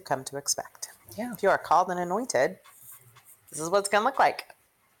is what we've come to expect. Yeah. If you are called and anointed, this is what it's going to look like.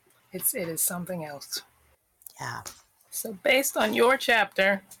 It is something else. Yeah. So based on your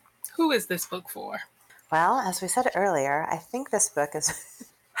chapter, who is this book for? Well, as we said earlier, I think this book is,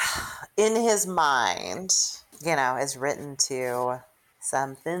 in his mind, is written to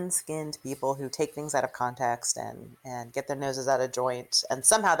some thin-skinned people who take things out of context and get their noses out of joint. And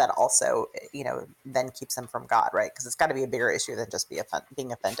somehow that also, then keeps them from God, right? Because it's got to be a bigger issue than just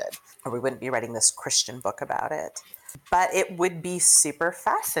being offended, or we wouldn't be writing this Christian book about it. But it would be super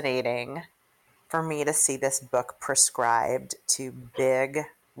fascinating for me to see this book prescribed to big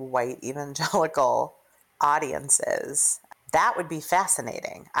white evangelical audiences. That would be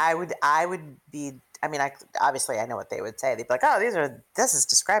fascinating. Obviously I know what they would say. They'd be like, oh, this is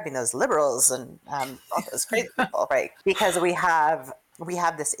describing those liberals and all those crazy people, right? Because we have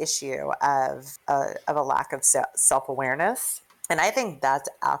this issue of a lack of self-awareness. And I think that's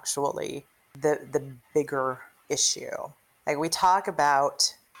actually the bigger issue. Like we talk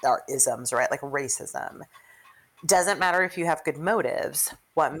about our isms, right? Like racism. Doesn't matter if you have good motives.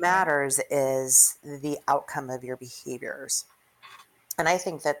 What matters is the outcome of your behaviors. And I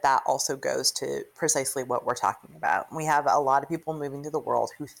think that also goes to precisely what we're talking about. We have a lot of people moving through the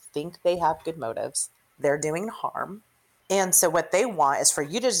world who think they have good motives. They're doing harm. And so what they want is for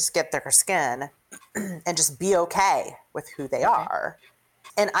you to just get their skin and just be okay with who they are.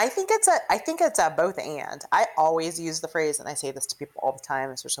 And I think it's a both and. I always use the phrase, and I say this to people all the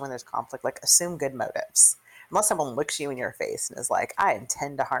time, especially when there's conflict, like assume good motives. Unless someone looks you in your face and is like, I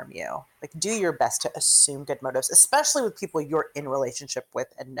intend to harm you. Like, do your best to assume good motives, especially with people you're in relationship with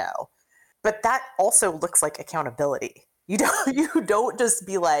and know. But that also looks like accountability. You don't just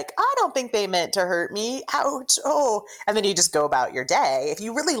be like, I don't think they meant to hurt me. Ouch. Oh, and then you just go about your day. If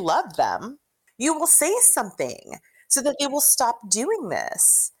you really love them, you will say something so that they will stop doing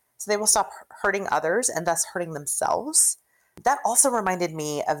this. So they will stop hurting others and thus hurting themselves. That also reminded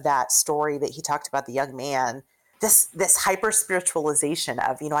me of that story that he talked about, the young man, this hyper spiritualization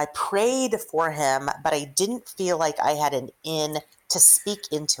of, I prayed for him, but I didn't feel like I had an in to speak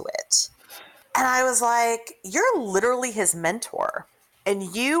into it. And I was like, you're literally his mentor.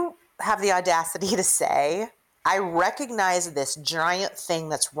 And you have the audacity to say, I recognize this giant thing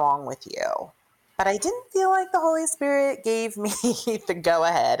that's wrong with you, but I didn't feel like the Holy Spirit gave me the go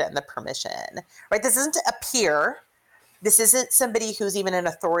ahead and the permission, right? This isn't a peer. This isn't somebody who's even an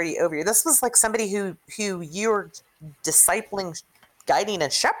authority over you. This was like somebody who you're discipling, guiding,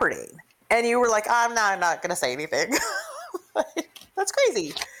 and shepherding. And you were like, I'm not going to say anything. That's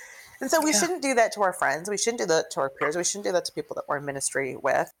crazy. And so we shouldn't do that to our friends. We shouldn't do that to our peers. We shouldn't do that to people that we're in ministry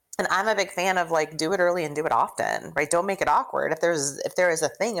with. And I'm a big fan of like, do it early and do it often, right? Don't make it awkward. If there is a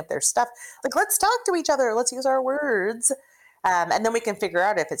thing, if there's stuff, like, let's talk to each other. Let's use our words. And then we can figure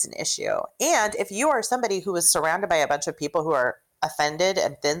out if it's an issue. And if you are somebody who is surrounded by a bunch of people who are offended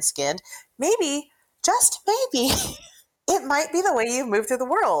and thin-skinned, maybe, just maybe, it might be the way you move through the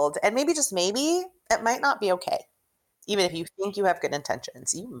world. And maybe, just maybe, it might not be okay. Even if you think you have good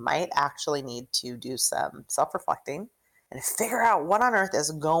intentions, you might actually need to do some self-reflecting and figure out what on earth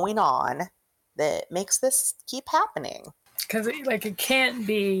is going on that makes this keep happening. Because it can't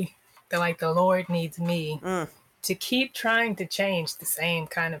be that the Lord needs me to keep trying to change the same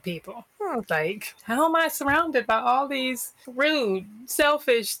kind of people. Like, how am I surrounded by all these rude,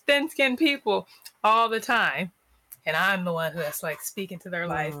 selfish, thin-skinned people all the time? And I'm the one that's speaking to their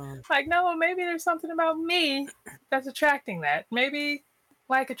life. Like, no, maybe there's something about me that's attracting that. Maybe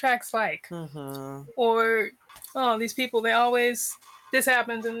like attracts like. Mm-hmm. Or, these people, this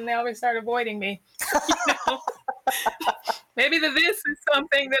happens and they always start avoiding me. Maybe this is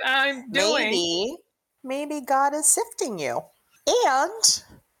something that I'm doing. Maybe God is sifting you. And,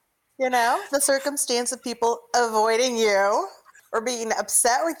 the circumstance of people avoiding you or being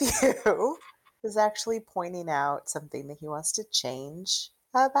upset with you is actually pointing out something that he wants to change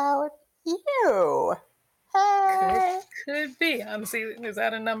about you. Hey. Could be. Honestly, is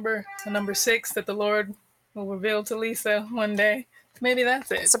that a number 6 that the Lord will reveal to Lisa one day? Maybe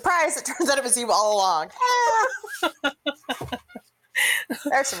that's it. Surprise! It turns out it was you all along.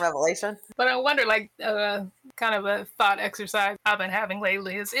 There's some revelation. But I wonder, kind of a thought exercise I've been having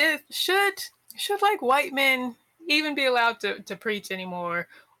lately is it should like white men even be allowed to preach anymore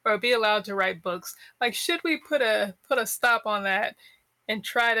or be allowed to write books? Like, should we put a stop on that and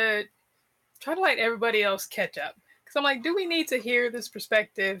try to let everybody else catch up? Because I'm like, do we need to hear this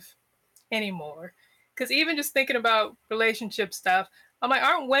perspective anymore? Because even just thinking about relationship stuff, I'm like,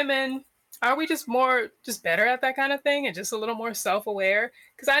 are we just better at that kind of thing and just a little more self-aware?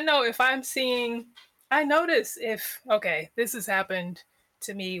 Because I know if I notice if, okay, this has happened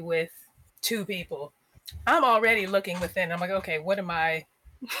to me with two people, I'm already looking within. I'm like, okay, what am I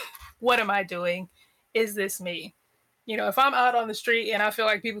doing? Is this me? If I'm out on the street and I feel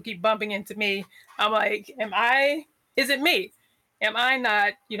like people keep bumping into me, I'm like, is it me? Am I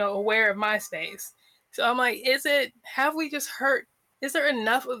not, aware of my space? So I'm like, have we just hurt? Is there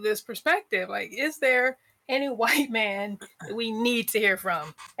enough of this perspective? Like, is there any white man that we need to hear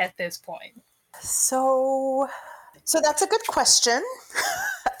from at this point? So that's a good question.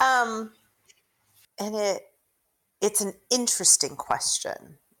 And it's an interesting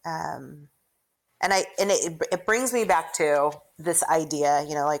question. And it brings me back to this idea,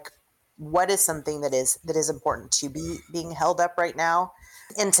 like, what is something that is important to be being held up right now?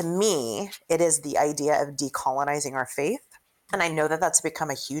 And to me, it is the idea of decolonizing our faith. And I know that that's become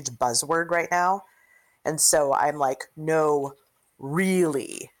a huge buzzword right now. And so I'm like, no,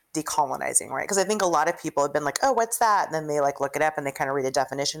 really decolonizing, right? Because I think a lot of people have been like, oh, what's that? And then they like look it up and they kind of read a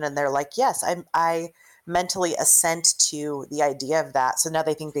definition and they're like, yes, I mentally assent to the idea of that. So now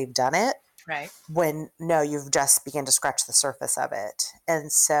they think they've done it. Right. When no, you've just begun to scratch the surface of it. And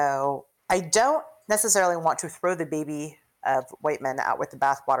so I don't necessarily want to throw the baby of white men out with the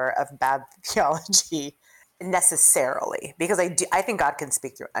bathwater of bad theology necessarily, because I think God can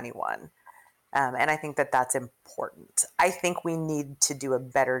speak through anyone. And I think that that's important. I think we need to do a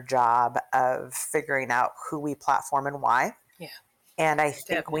better job of figuring out who we platform and why. Yeah. And I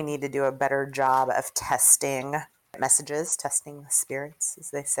think we need to do a better job of testing messages, testing the spirits,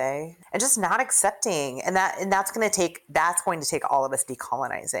 as they say, and just not accepting. And that's going to take all of us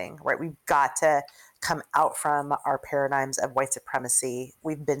decolonizing, right? We've got to come out from our paradigms of white supremacy.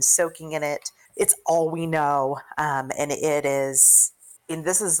 We've been soaking in it. It's all we know. And it is, and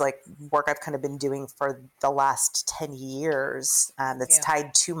this is like work I've kind of been doing for the last 10 years that's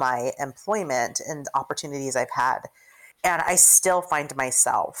tied to my employment and opportunities I've had. And I still find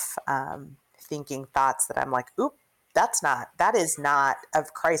myself thinking thoughts that I'm like, oop, that is not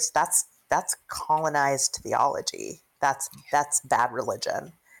of Christ. That's colonized theology. That's bad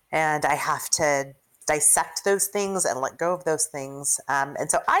religion. And I have to dissect those things and let go of those things. And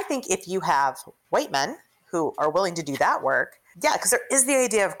so I think if you have white men who are willing to do that work, yeah, because there is the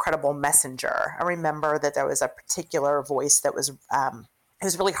idea of credible messenger. I remember that there was a particular voice that was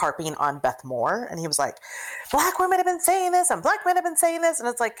really harping on Beth Moore. And he was like, Black women have been saying this and Black men have been saying this. And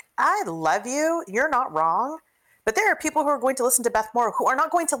it's like, I love you. You're not wrong. But there are people who are going to listen to Beth Moore who are not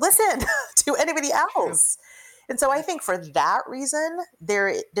going to listen to anybody else. True. And so I think for that reason,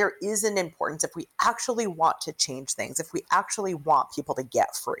 there is an importance if we actually want to change things, if we actually want people to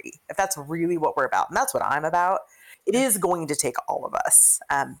get free, if that's really what we're about. And that's what I'm about. It is going to take all of us.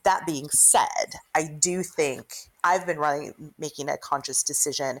 That being said, I do think I've been making a conscious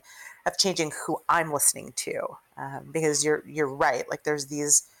decision of changing who I'm listening to, because you're right. Like there's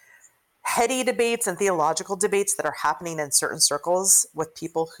these heady debates and theological debates that are happening in certain circles with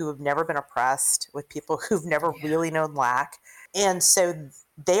people who have never been oppressed, with people who've never really known lack. And so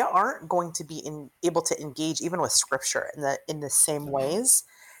they aren't going to be able to engage even with scripture in the same ways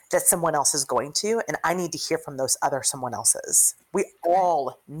that someone else is going to. And I need to hear from those other someone else's. We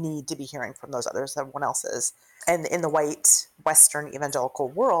all need to be hearing from those other someone else's. And in the white Western evangelical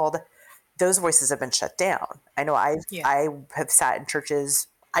world, those voices have been shut down. I know I have sat in churches.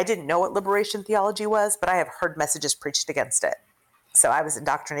 I didn't know what liberation theology was, but I have heard messages preached against it. So I was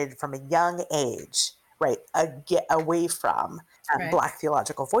indoctrinated from a young age, right, get away from Black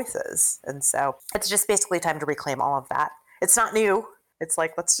theological voices. And so it's just basically time to reclaim all of that. It's not new. It's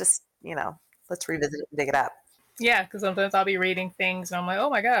like, let's just, let's revisit it and dig it up. Yeah, because sometimes I'll be reading things and I'm like, oh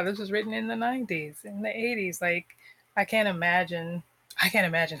my God, this was written in the 90s, in the 80s. Like, I can't imagine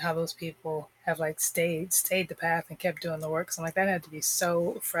how those people have like stayed the path and kept doing the work. So I'm like, that had to be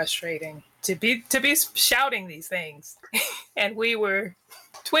so frustrating to be shouting these things. And we were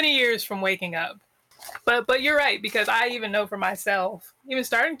 20 years from waking up. But you're right, because I even know for myself, even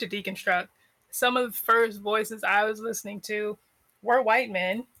starting to deconstruct, some of the first voices I was listening to were white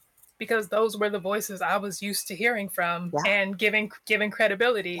men, because those were the voices I was used to hearing from and giving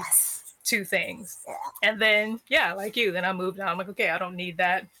credibility to things. And then, like you, then I moved on. I'm like, okay, I don't need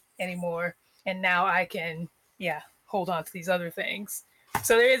that anymore. And now I can hold on to these other things.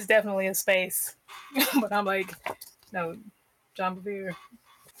 So there is definitely a space. But I'm like, no, John Bevere,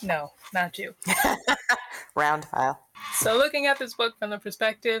 no, not you. Round pile. So looking at this book from the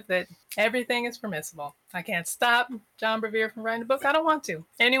perspective that everything is permissible. I can't stop John Bevere from writing a book. I don't want to.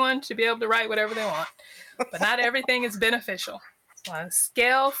 Anyone should be able to write whatever they want. But not everything is beneficial. So on a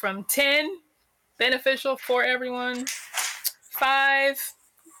scale from 10, beneficial for everyone, 5,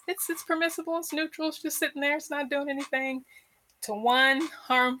 it's permissible, it's neutral, it's just sitting there, it's not doing anything, to 1,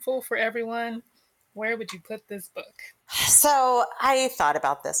 harmful for everyone, where would you put this book? So I thought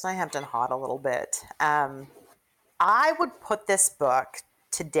about this and I hemmed and hawed a little bit. I would put this book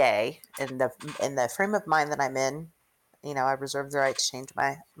today in the frame of mind that I'm in. You know, I reserve the right to change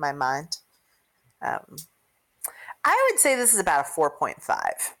my mind. I would say this is about a 4.5.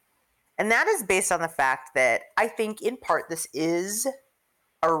 And that is based on the fact that I think in part this is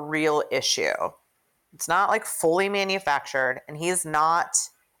a real issue. It's not like fully manufactured, and he's not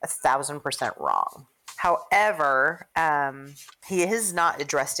 1,000% wrong. However, he has not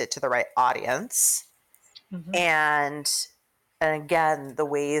addressed it to the right audience. Mm-hmm. And again, the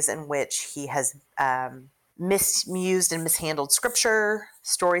ways in which he has misused and mishandled scripture,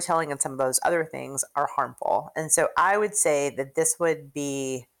 storytelling, and some of those other things are harmful. And so I would say that this would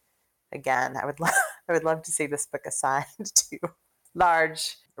be, again, I would love to see this book assigned to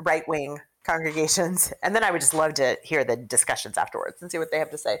large right-wing congregations. And then I would just love to hear the discussions afterwards and see what they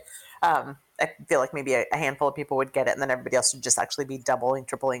have to say. I feel like maybe a handful of people would get it, and then everybody else would just actually be doubling,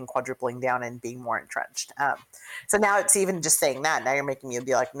 tripling, quadrupling down and being more entrenched. So now it's even just saying that. Now you're making me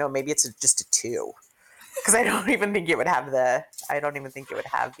be like, no, maybe it's just a 2. Because I don't even think it would have the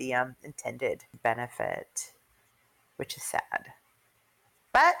intended benefit, which is sad.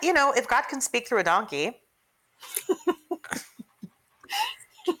 But, you know, if God can speak through a donkey.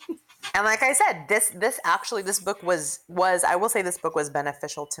 And like I said, this book was I will say this book was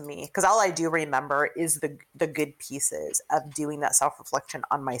beneficial to me, because all I do remember is the good pieces of doing that self-reflection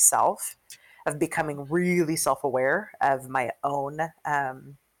on myself, of becoming really self-aware of my own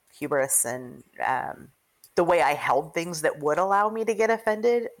hubris and the way I held things that would allow me to get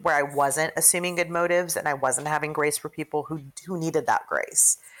offended, where I wasn't assuming good motives and I wasn't having grace for people who needed that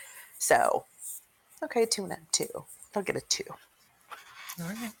grace. So, okay, 2. I'll get a 2. All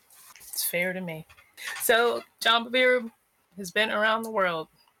right. It's fair to me. So John Bevere has been around the world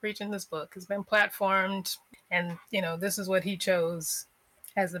preaching this book, has been platformed, and, you know, this is what he chose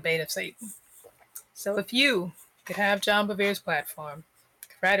as the bait of Satan. So if you could have John Bevere's platform,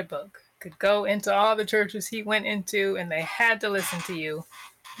 could write a book, could go into all the churches he went into and they had to listen to you,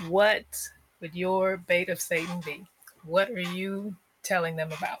 what would your bait of Satan be? What are you telling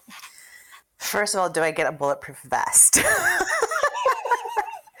them about? First of all, do I get a bulletproof vest?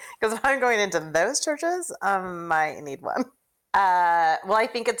 Because if I'm going into those churches, I might need one. Well, I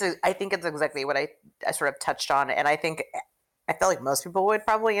think it's exactly what I sort of touched on, and I feel like most people would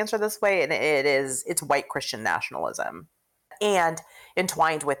probably answer this way, and it's white Christian nationalism, and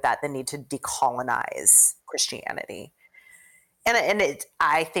entwined with that, the need to decolonize Christianity. And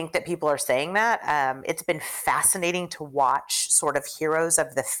I think that people are saying that. It's been fascinating to watch sort of heroes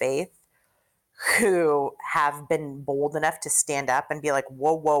of the faith who have been bold enough to stand up and be like,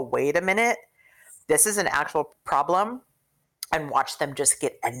 whoa, wait a minute. This is an actual problem. And watch them just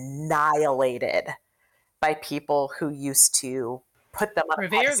get annihilated by people who used to put them on a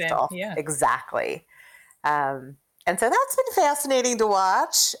pedestal. Yeah. Exactly. And so that's been fascinating to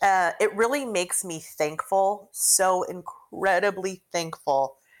watch. It really makes me thankful, so incredibly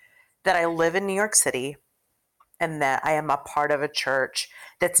thankful, that I live in New York City and that I am a part of a church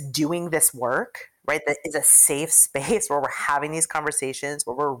that's doing this work, right? That is a safe space where we're having these conversations,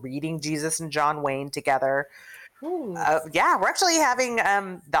 where we're reading Jesus and John Wayne together. Yeah, we're actually having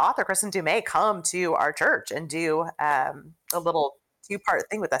the author, Kristen Dumais, come to our church and do a little 2-part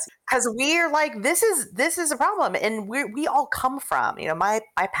thing with us, because we're like, this is a problem, and we all come from, you know, my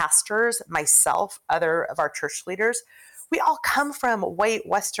pastors, myself, other of our church leaders, we all come from white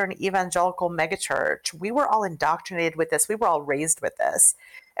Western evangelical megachurch. We were all indoctrinated with this. We were all raised with this,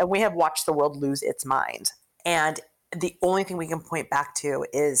 and we have watched the world lose its mind. And the only thing we can point back to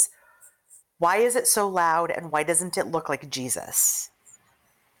is, why is it so loud, and why doesn't it look like Jesus?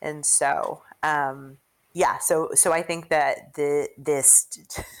 And so, so I think that this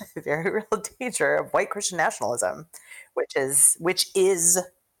very real danger of white Christian nationalism, which is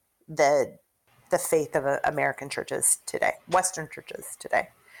the faith of American churches today, Western churches today.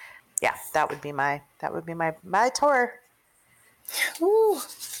 Yeah, that would be my tour. Ooh,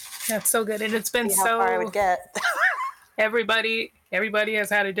 that's so good, and it's been how far I would get. Everybody has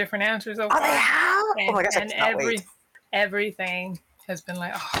had a different answer so far. Oh, they have? Oh my gosh, I And cannot wait. everything has been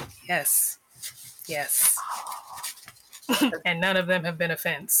like, oh, yes, yes. And none of them have been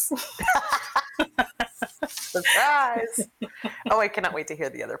offense. Surprise. Oh, I cannot wait to hear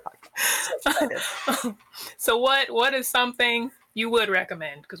the other podcast. So So what is something you would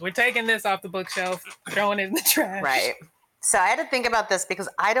recommend? Because we're taking this off the bookshelf, throwing it in the trash. right. So I had to think about this because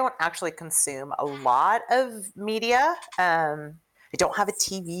I don't actually consume a lot of media. I don't have a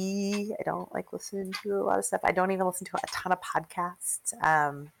TV. I don't like listen to a lot of stuff. I don't even listen to a ton of podcasts.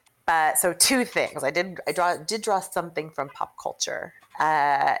 But so two things. I did draw something from pop culture.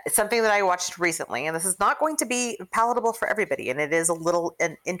 It's something that I watched recently, and this is not going to be palatable for everybody, and it is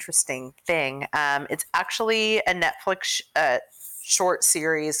an interesting thing. It's actually a Netflix short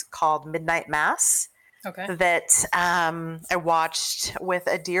series called Midnight Mass. Okay. That I watched with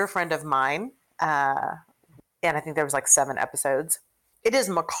a dear friend of mine. And I think there was like 7 episodes. It is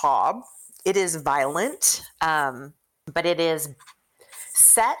macabre. It is violent. But it is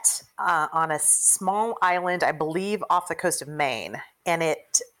set on a small island, I believe, off the coast of Maine. And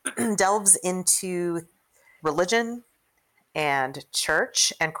it delves into religion and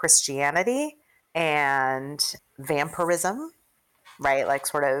church and Christianity and vampirism, right? Like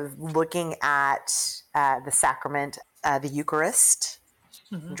sort of looking at the sacrament, the Eucharist,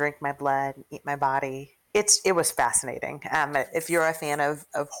 drink my blood, eat my body. It was fascinating. If you're a fan of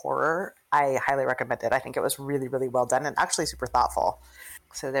horror, I highly recommend it. I think it was really, really well done and actually super thoughtful.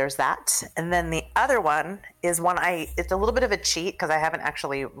 So there's that. And then the other one is one it's a little bit of a cheat because I haven't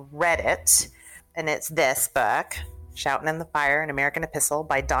actually read it. And it's this book, Shouting in the Fire, An American Epistle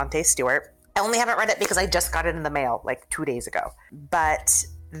by Dante Stewart. I only haven't read it because I just got it in the mail like 2 days ago. But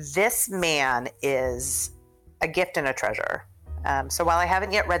this man is a gift and a treasure. So while I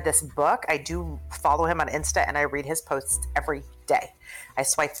haven't yet read this book, I do follow him on Insta and I read his posts every day. I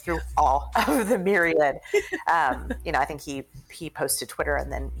swipe through all of the myriad. I think he posted Twitter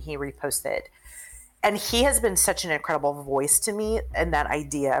and then he reposted. And he has been such an incredible voice to me in that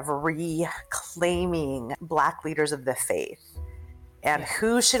idea of reclaiming Black leaders of the faith. And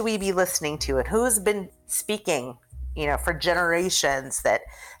who should we be listening to and who has been speaking, for generations that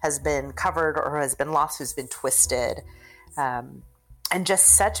has been covered or has been lost, who's been twisted. And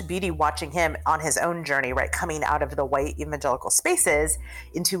just such beauty watching him on his own journey, right? Coming out of the white evangelical spaces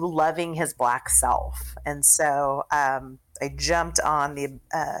into loving his Black self. And so I jumped on the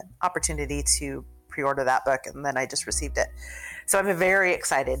opportunity to pre-order that book and then I just received it. So I'm very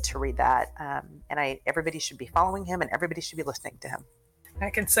excited to read that. And everybody should be following him and everybody should be listening to him. I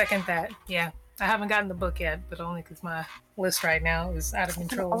can second that. Yeah. I haven't gotten the book yet, but only because my list right now is out of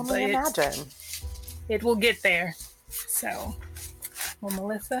control. I can only imagine. It will get there. So, well,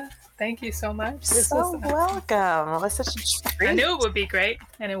 Melissa, thank you so much. Welcome. It was such a treat. I knew it would be great,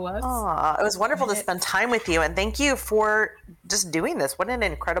 and it was. It was wonderful to spend time with you, and thank you for just doing this. What an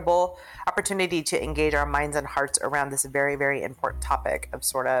incredible opportunity to engage our minds and hearts around this very, very important topic of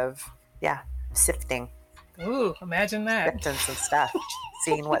sort of, sifting. Ooh, imagine that. Acceptance and stuff.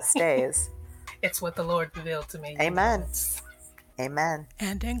 Seeing what stays. It's what the Lord revealed to me. Amen. Amen.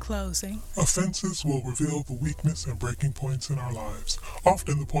 And in closing, offenses will reveal the weakness and breaking points in our lives.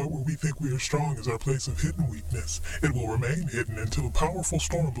 Often the point where we think we are strong is our place of hidden weakness. It will remain hidden until a powerful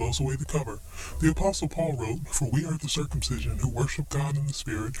storm blows away the cover. The Apostle Paul wrote, "For we are the circumcision who worship God in the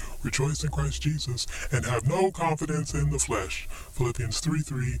Spirit, rejoice in Christ Jesus, and have no confidence in the flesh." Philippians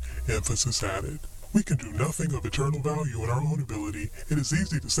 3:3, emphasis added. We can do nothing of eternal value in our own ability. It is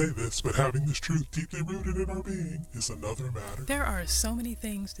easy to say this, but having this truth deeply rooted in our being is another matter. There are so many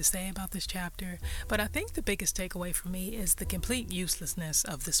things to say about this chapter, but I think the biggest takeaway for me is the complete uselessness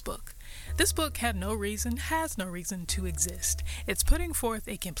of this book. This book has no reason to exist. It's putting forth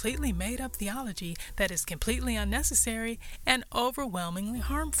a completely made-up theology that is completely unnecessary and overwhelmingly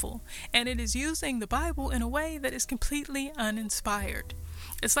harmful, and it is using the Bible in a way that is completely uninspired.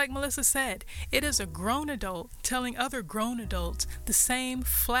 It's like Melissa said, it is a grown adult telling other grown adults the same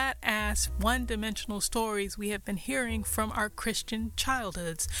flat-ass, one-dimensional stories we have been hearing from our Christian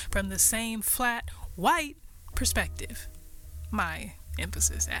childhoods from the same flat, white perspective. My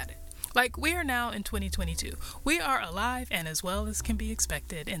emphasis added. Like, we are now in 2022. We are alive and as well as can be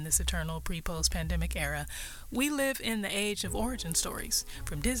expected in this eternal pre-post-pandemic era. We live in the age of origin stories.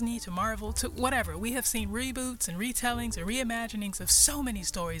 From Disney to Marvel to whatever. We have seen reboots and retellings and reimaginings of so many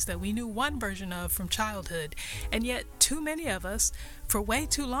stories that we knew one version of from childhood. And yet, too many of us, for way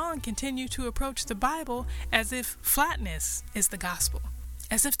too long, continue to approach the Bible as if flatness is the gospel.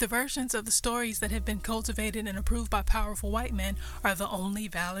 As if the versions of the stories that have been cultivated and approved by powerful white men are the only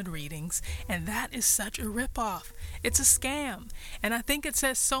valid readings, and that is such a ripoff. It's a scam, and I think it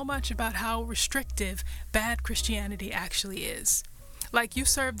says so much about how restrictive bad Christianity actually is. Like, you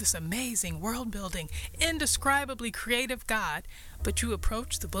serve this amazing, world-building, indescribably creative God, but you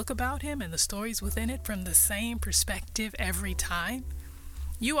approach the book about him and the stories within it from the same perspective every time?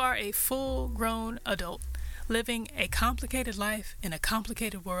 You are a full-grown adult, living a complicated life in a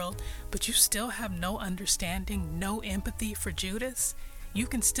complicated world, but you still have no understanding, no empathy for Judas? You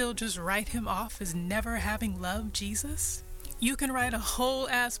can still just write him off as never having loved Jesus? You can write a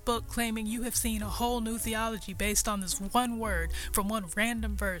whole-ass book claiming you have seen a whole new theology based on this one word from one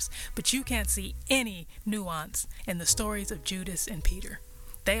random verse, but you can't see any nuance in the stories of Judas and Peter.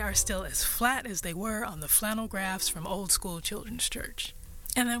 They are still as flat as they were on the flannel graphs from old school children's church.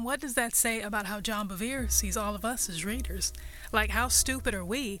 And then what does that say about how John Bevere sees all of us as readers? Like, how stupid are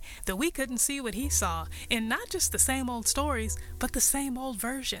we that we couldn't see what he saw in not just the same old stories, but the same old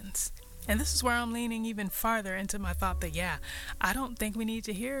versions? And this is where I'm leaning even farther into my thought that, I don't think we need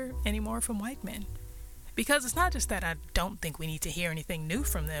to hear any more from white men. Because it's not just that I don't think we need to hear anything new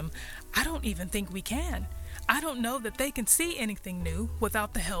from them, I don't even think we can. I don't know that they can see anything new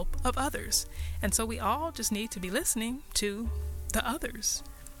without the help of others. And so we all just need to be listening to the others.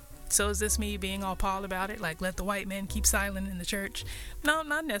 So is this me being all Paul about it, like let the white men keep silent in the church? No,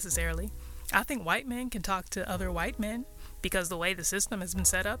 not necessarily. I think white men can talk to other white men, because the way the system has been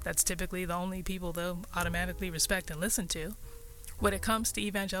set up, that's typically the only people they'll automatically respect and listen to. When it comes to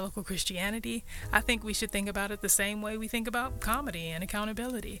evangelical Christianity, I think we should think about it the same way we think about comedy and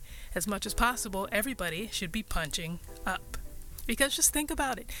accountability. As much as possible, everybody should be punching up. Because just think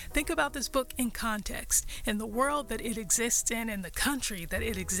about it. Think about this book in context, in the world that it exists in the country that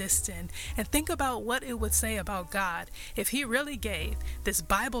it exists in, and think about what it would say about God if he really gave this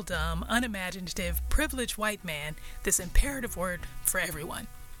Bible-dumb, unimaginative, privileged white man this imperative word for everyone.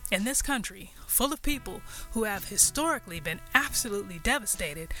 In this country, full of people who have historically been absolutely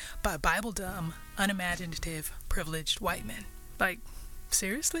devastated by Bible-dumb, unimaginative, privileged white men. Like,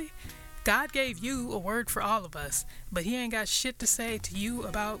 seriously? God gave you a word for all of us, but he ain't got shit to say to you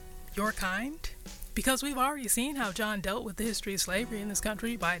about your kind? Because we've already seen how John dealt with the history of slavery in this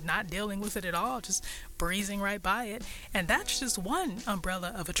country by not dealing with it at all, just breezing right by it, and that's just one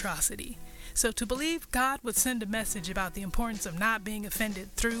umbrella of atrocity. So to believe God would send a message about the importance of not being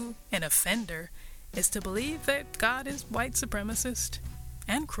offended through an offender is to believe that God is white supremacist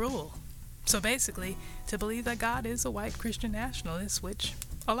and cruel. So basically, to believe that God is a white Christian nationalist, which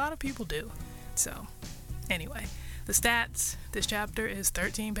a lot of people do. So, anyway, the stats. This chapter is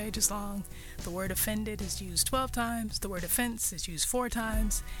 13 pages long. The word offended is used 12 times. The word offense is used 4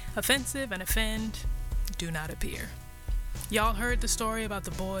 times. Offensive and offend do not appear. Y'all heard the story about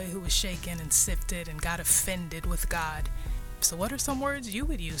the boy who was shaken and sifted and got offended with God. So what are some words you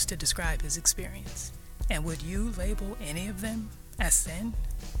would use to describe his experience? And would you label any of them as sin?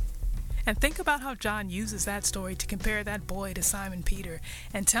 And think about how John uses that story to compare that boy to Simon Peter,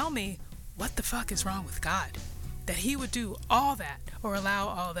 and tell me what the fuck is wrong with God? That he would do all that, or allow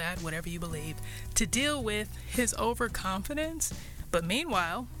all that, whatever you believe, to deal with his overconfidence? But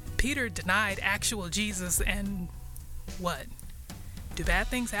meanwhile, Peter denied actual Jesus, and what? Do bad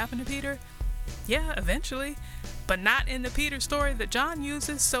things happen to Peter? Yeah, eventually, but not in the Peter story that John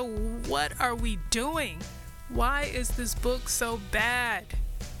uses. So what are we doing? Why is this book so bad?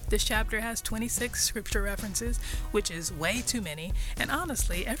 This chapter has 26 scripture references, which is way too many, and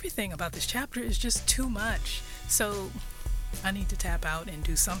honestly, everything about this chapter is just too much. So I need to tap out and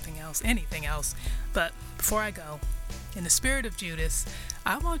do something else, anything else. But before I go, in the spirit of Judas,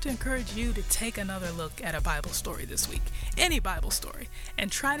 I want to encourage you to take another look at a Bible story this week, any Bible story,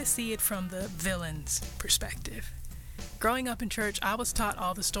 and try to see it from the villain's perspective. Growing up in church, I was taught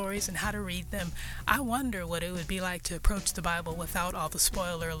all the stories and how to read them. I wonder what it would be like to approach the Bible without all the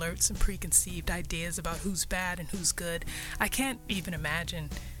spoiler alerts and preconceived ideas about who's bad and who's good. I can't even imagine,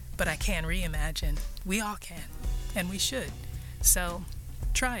 but I can reimagine. We all can, and we should. So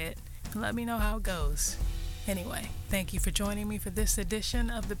try it and let me know how it goes. Anyway, thank you for joining me for this edition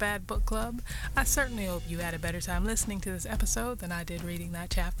of the Bad Book Club. I certainly hope you had a better time listening to this episode than I did reading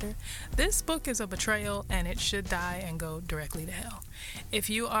that chapter. This book is a betrayal, and it should die and go directly to hell. If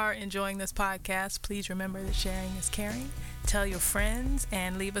you are enjoying this podcast, please remember that sharing is caring. Tell your friends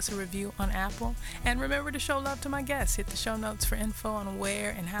and leave us a review on Apple. And remember to show love to my guests. Hit the show notes for info on where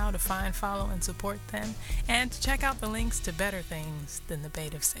and how to find, follow, and support them, and to check out the links to better things than the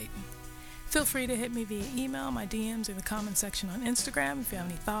bait of Satan. Feel free to hit me via email, my DMs, or the comment section on Instagram if you have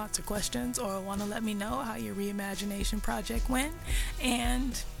any thoughts or questions or want to let me know how your reimagination project went.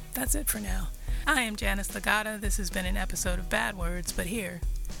 And that's it for now. I am Janice Lagata. This has been an episode of Bad Words, but here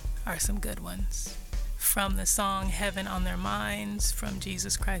are some good ones. From the song Heaven on Their Minds from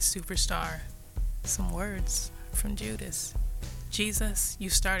Jesus Christ Superstar, some words from Judas. Jesus, you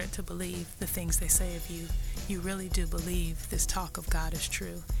started to believe the things they say of you. You really do believe this talk of God is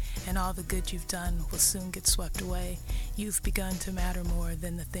true, and all the good you've done will soon get swept away. You've begun to matter more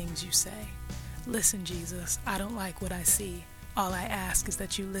than the things you say. Listen, Jesus, I don't like what I see. All I ask is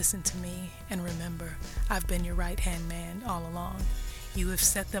that you listen to me and remember, I've been your right-hand man all along. You have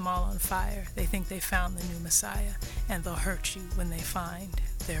set them all on fire. They think they found the new Messiah, and they'll hurt you when they find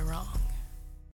they're wrong.